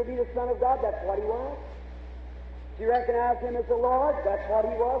recognized Him to be the Son of God. That's what He was. She recognized Him as the Lord. That's what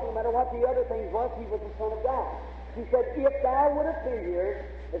He was. No matter what the other things was, He was the Son of God. She said, if thou would have been here,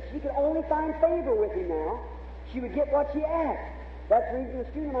 if she could only find favor with Him now, she would get what she asked. That's the reason the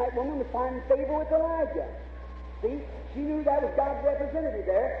Shunammite woman was finding favor with Elijah. See? She knew that was God's representative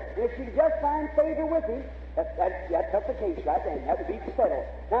there, and if she could just find favor with Him, that took the case right then. That would be settled.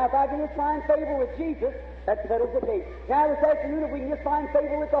 Now, if I can just find favor with Jesus, that settles the case. Now, this afternoon, if we can just find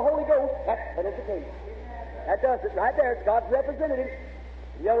favor with the Holy Ghost, that settles the case. That does it right there. It's God's representative.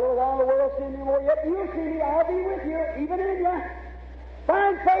 Yet a little while the world see me more, yet you'll see me. I'll be with you, even in you.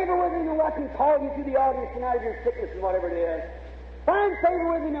 Find favor with Him and watch Him call you to the audience tonight of your sickness and whatever it is. Find favor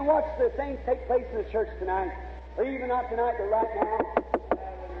with Him and watch the things take place in the church tonight. Or even not tonight, but right now.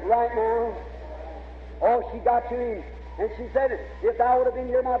 Right now. Oh, she got to Him. And she said, if thou would have been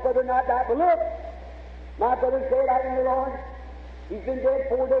here, my brother would not die. But look, my brother's dead out in the Lord. He's been dead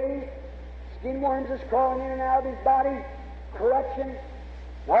 4 days. Skin worms is crawling in and out of his body. Corruption.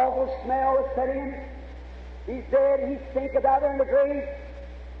 An awful smell has set in. He's dead. He stinketh out there in the grave.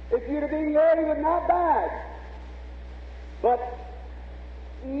 If you'd have been here, he would not die. But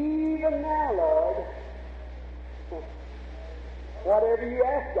even now, Lord, whatever you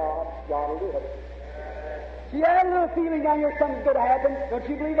ask God, God will do it. See, you have a little feeling down here something's going to happen. Don't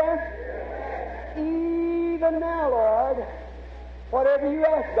you believe that? Even now, Lord, whatever you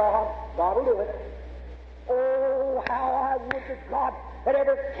ask God, God will do it. Oh, how I would to God that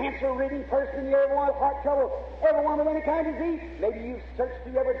every cancer-ridden person, everyone with heart trouble, everyone with any kind of disease, maybe you've searched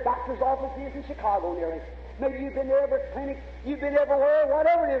through every doctor's office here in Chicago nearly. Maybe you've been to every clinic, you've been everywhere,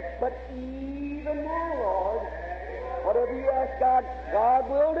 whatever it is. But even now, Lord, whatever you ask God, God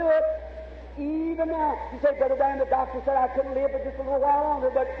will do it. Even now. You say, Brother Dan, the doctor said I couldn't live but just a little while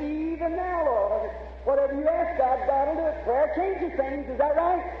longer. But even now, Lord, whatever you ask God, God will do it. Prayer changes things. Is that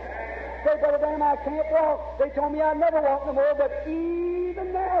right? Say, Brother Dan, I can't walk. They told me I'd never walk no more. But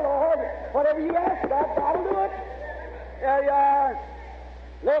even now, Lord, whatever you ask God, God will do it. There you are.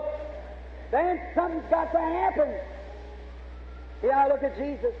 Look, then something's got to happen. See, I look at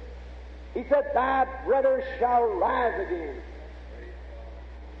Jesus. He said, thy brother shall rise again.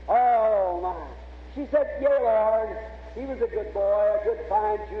 Oh, my. She said, yea, Lord. He was a good boy, a good,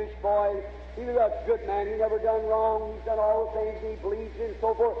 fine Jewish boy. He was a good man. He never done wrong. He's done all the things he believes in and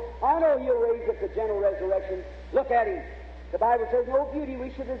so forth. I know he'll raise up the general resurrection. Look at him. The Bible says, no beauty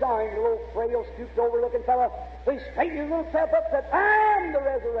we should desire him. The little frail, stooped-over looking fellow. He straightened his little self up and said, I am the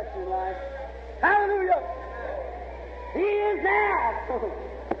resurrection life. Hallelujah. He is now.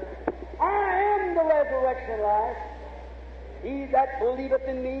 I am the resurrection life. He that believeth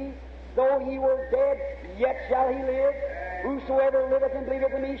in me, though he were dead, yet shall he live. Whosoever liveth and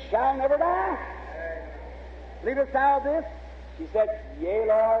believeth in me shall never die. Believest thou this? She said, yea,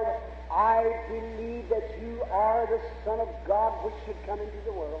 Lord, I believe that you are the Son of God which should come into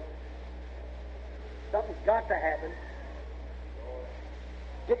the world. Something's got to happen.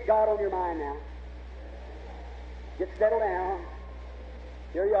 Get God on your mind now. Get settled down.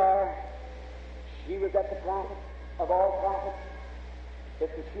 Here you are. She was at the prophet of all prophets. If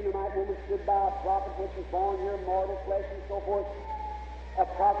the Shunammite woman stood by a prophet which was born here, mortal flesh and so forth, a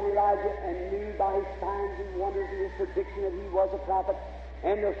prophet Elijah, and knew by his signs and wonders and his prediction that he was a prophet,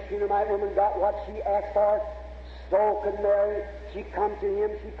 and the Shunammite woman got what she asked for, so could Mary. She come to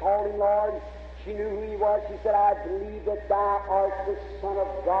him, she called him Lord, she knew who he was. She said, I believe that thou art the Son of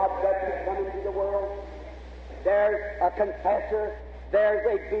God that should come into the world. There's a confessor. There's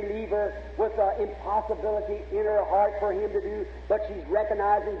a believer with an impossibility in her heart for him to do, but she's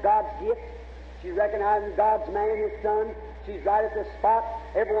recognizing God's gift. She's recognizing God's man, his son. She's right at the spot.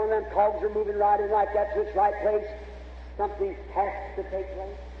 Every one of them cogs are moving right in like that to its right place. Something has to take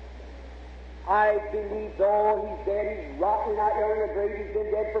place. I believe though he's dead, he's rotting out there in the grave. He's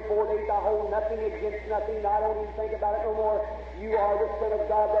been dead for 4 days. I hold nothing against nothing. I don't even think about it no more. You are the Son of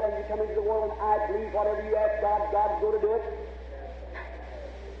God that when you come into the world, and I believe whatever you ask God, God's going to do it.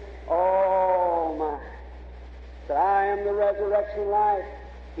 Oh, my. That I am the resurrection life.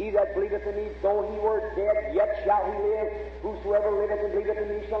 He that believeth in me, though he were dead, yet shall he live. Whosoever liveth and believeth in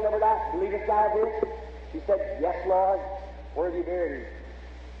me shall never die. Believest thou this? She said, yes, Lord. Where have you buried him?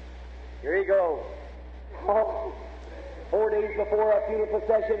 Here he goes. Oh, 4 days before a funeral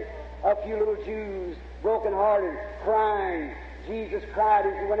procession, a few little Jews, broken-hearted, crying. Jesus cried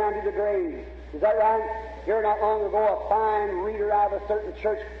as he went down to the grave. Is that right? Here not long ago, a fine reader out of a certain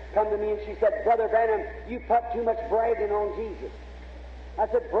church come to me and she said, Brother Branham, you put too much bragging on Jesus. I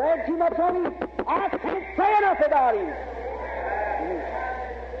said, brag too much on him? I can't say enough about him.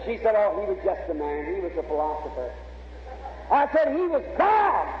 She said, oh, he was just a man. He was a philosopher. I said, he was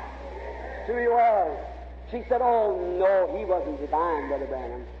God. Who he was. She said, oh, no, he wasn't divine, Brother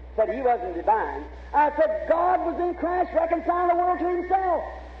Branham. Said he wasn't divine. I said, God was in Christ reconciling the world to himself.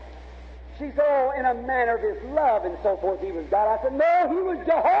 She said, oh, in a manner of his love and so forth, he was God. I said, no, he was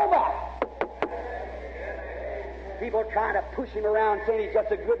Jehovah. People trying to push him around saying he's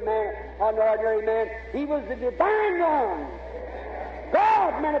just a good man, an ordinary man. He was the divine one.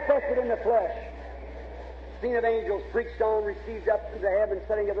 God manifested in the flesh. Seen of angels, preached on, received up to the heavens,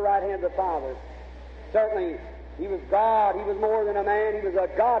 sitting at the right hand of the Father. Certainly, he was God. He was more than a man. He was a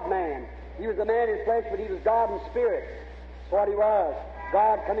God-man. He was a man in flesh, but he was God in spirit. That's what he was.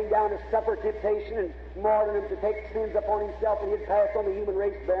 God coming down to suffer temptation and martyrdom to take sins upon himself, and he'd pass on the human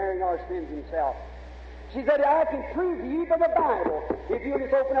race bearing our sins himself. She said, I can prove to you by the Bible, if you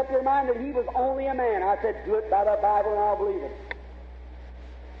just open up your mind, that he was only a man. I said, do it by the Bible and I'll believe it.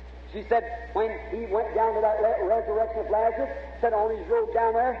 She said, when he went down to that resurrection of Lazarus, said on his road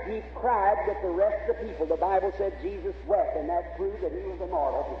down there, he cried with the rest of the people. The Bible said Jesus wept, and that proved that he was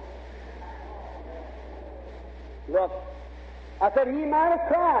immortal. Look, I said he might have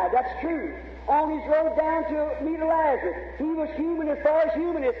cried. That's true. On his road down to meet Lazarus, he was human as far as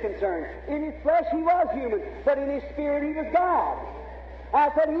human is concerned. In his flesh he was human, but in his spirit he was God. I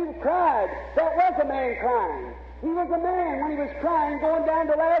said he cried. That was a man crying. He was a man when he was crying, going down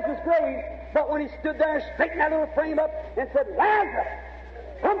to Lazarus' grave. But when he stood there and straightened that little frame up and said, Lazarus,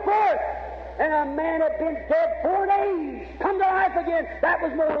 come forth! And a man had been dead 4 days, come to life again. That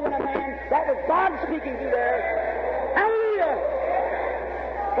was more than a man. That was God speaking through there. Hallelujah!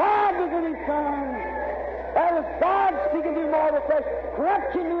 God was in his Son. That was God speaking through mortal flesh.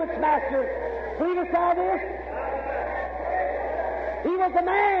 Corruption knew its master. Believe us all this? He was a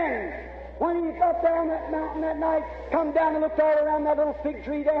man. When he got down that mountain that night, come down and looked all around that little fig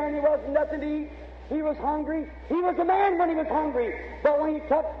tree there, and there wasn't nothing to eat. He was hungry. He was a man when he was hungry. But when he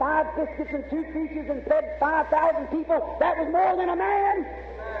took 5 biscuits and 2 fishes and fed 5,000 people, that was more than a man.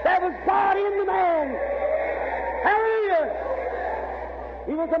 That was God in the man. Hallelujah!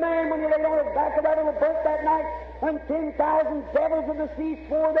 He was a man when he laid on the back of that little boat that night, when 10,000 devils of the sea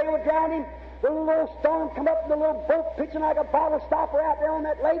swore they would drown him. The little storm come up, and the little boat pitching like a bottle stopper out there on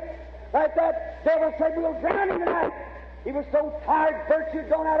that lake. Like that devil said, we'll drown him tonight. He was so tired, virtue had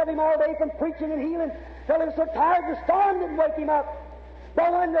gone out of him all day from preaching and healing, till he was so tired the storm didn't wake him up.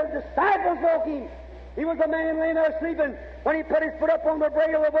 But when the disciples woke him, he was a man laying there sleeping. When he put his foot up on the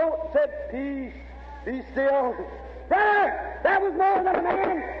brail of the boat and said, peace, be still. Brother, that was more than a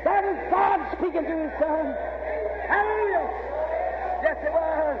man. That was God speaking to his Son. Hallelujah! Yes, it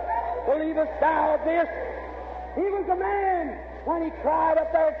was. Believest thou this? He was a man. When he cried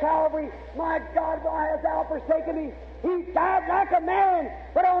up there at Calvary, my God, why hast thou forsaken me? He died like a man,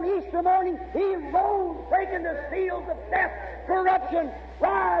 but on Easter morning he rose, breaking the seals of death, corruption,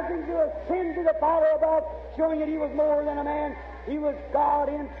 rising to ascend to the Father above, showing that he was more than a man. He was God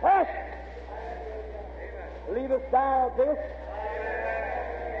in flesh. Believest thou this?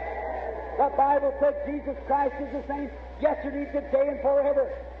 The Bible says Jesus Christ is the same yesterday, today, and forever.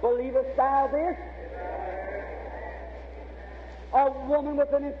 Believest thou this? A woman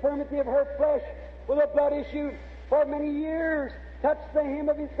with an infirmity of her flesh, with a blood issue for many years, touched the hem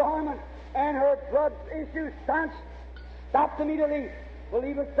of his garment, and her blood issue stopped immediately.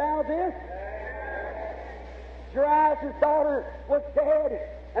 Believest thou this? Jairus' daughter was dead,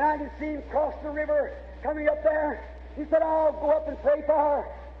 and I could see him cross the river coming up there. He said, I'll go up and pray for her.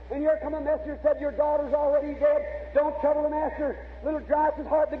 And here come a messenger said, your daughter's already dead. Don't trouble the master. Little Jairus'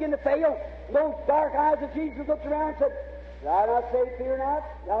 heart began to fail. Those dark eyes of Jesus looked around and said, did I not say, fear not,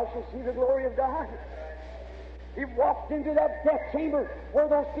 thou shalt see the glory of God? He walked into that death chamber where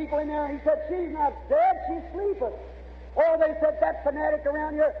those people in there, and he said, she's not dead, she's sleeping. Or they said, that fanatic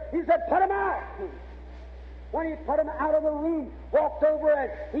around here, he said, put him out. When he put him out of the room, walked over,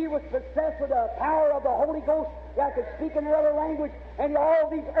 and he was possessed with the power of the Holy Ghost, that could speak in another language, and all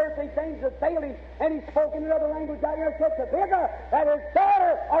these earthly things had failed him, and he spoke in another language out there and said to Bigger, that his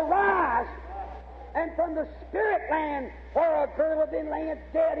daughter, arise. And from the spirit land, where a girl had been laying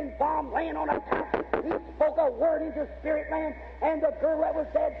dead and bomb laying on a couch, he spoke a word into spirit land, and the girl that was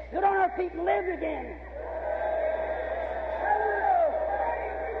dead stood on her feet and lived again.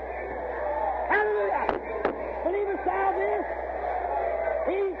 Hallelujah! Believest thou this?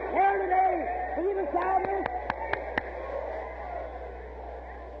 He's here today. Believest thou this?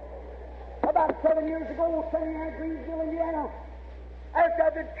 About 7 years ago, standing in Greensville, Indiana, after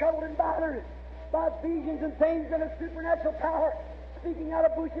I'd been troubled and bothered by visions and things and a supernatural power, speaking out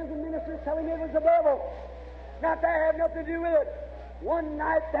of bushes and ministers telling me it was the devil. Not that I had nothing to do with it. One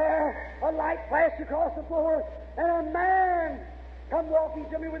night there, a light flashed across the floor, and a man come walking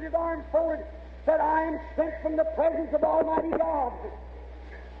to me with his arms folded, said, I am sent from the presence of Almighty God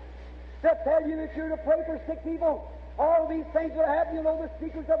to tell you that you're to pray for sick people. All these things will happen, you know the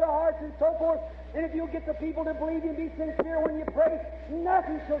secrets of the hearts and so forth. And if you'll get the people to believe you and be sincere when you pray,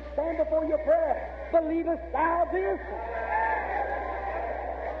 nothing shall stand before your prayer. Believest thou this?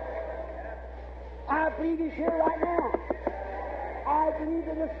 I believe he's here right now. I believe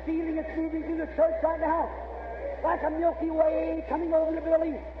that the feeling is moving through the church right now, like a Milky Way coming over the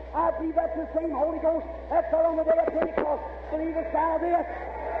building. I believe that's the same Holy Ghost that fell on the day of Pentecost. Believest thou this?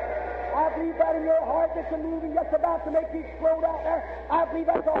 I believe that in your heart that's moving just about to make you explode out there. I believe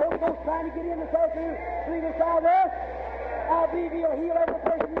that's the Holy Ghost trying to get in this afternoon. Believest thou this? I believe he'll heal every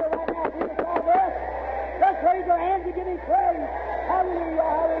person here right now. Believest thou this? Just raise your hands and give him praise. Hallelujah,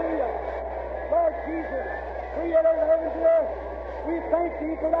 hallelujah. Lord Jesus, Creator of heaven and earth, we thank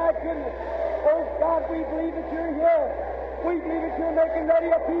thee for thy goodness. Oh God, we believe that you're here. We believe that you're making ready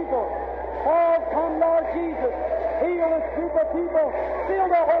a people. Oh, come, Lord Jesus. Heal this group of people. Fill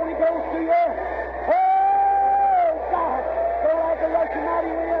the Holy Ghost to you. Oh, God. Go like a rushing mighty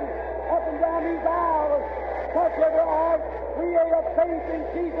wind up and down these aisles. Touch every heart. Create a faith in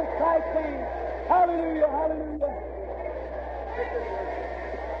Jesus Christ's name. Hallelujah, hallelujah.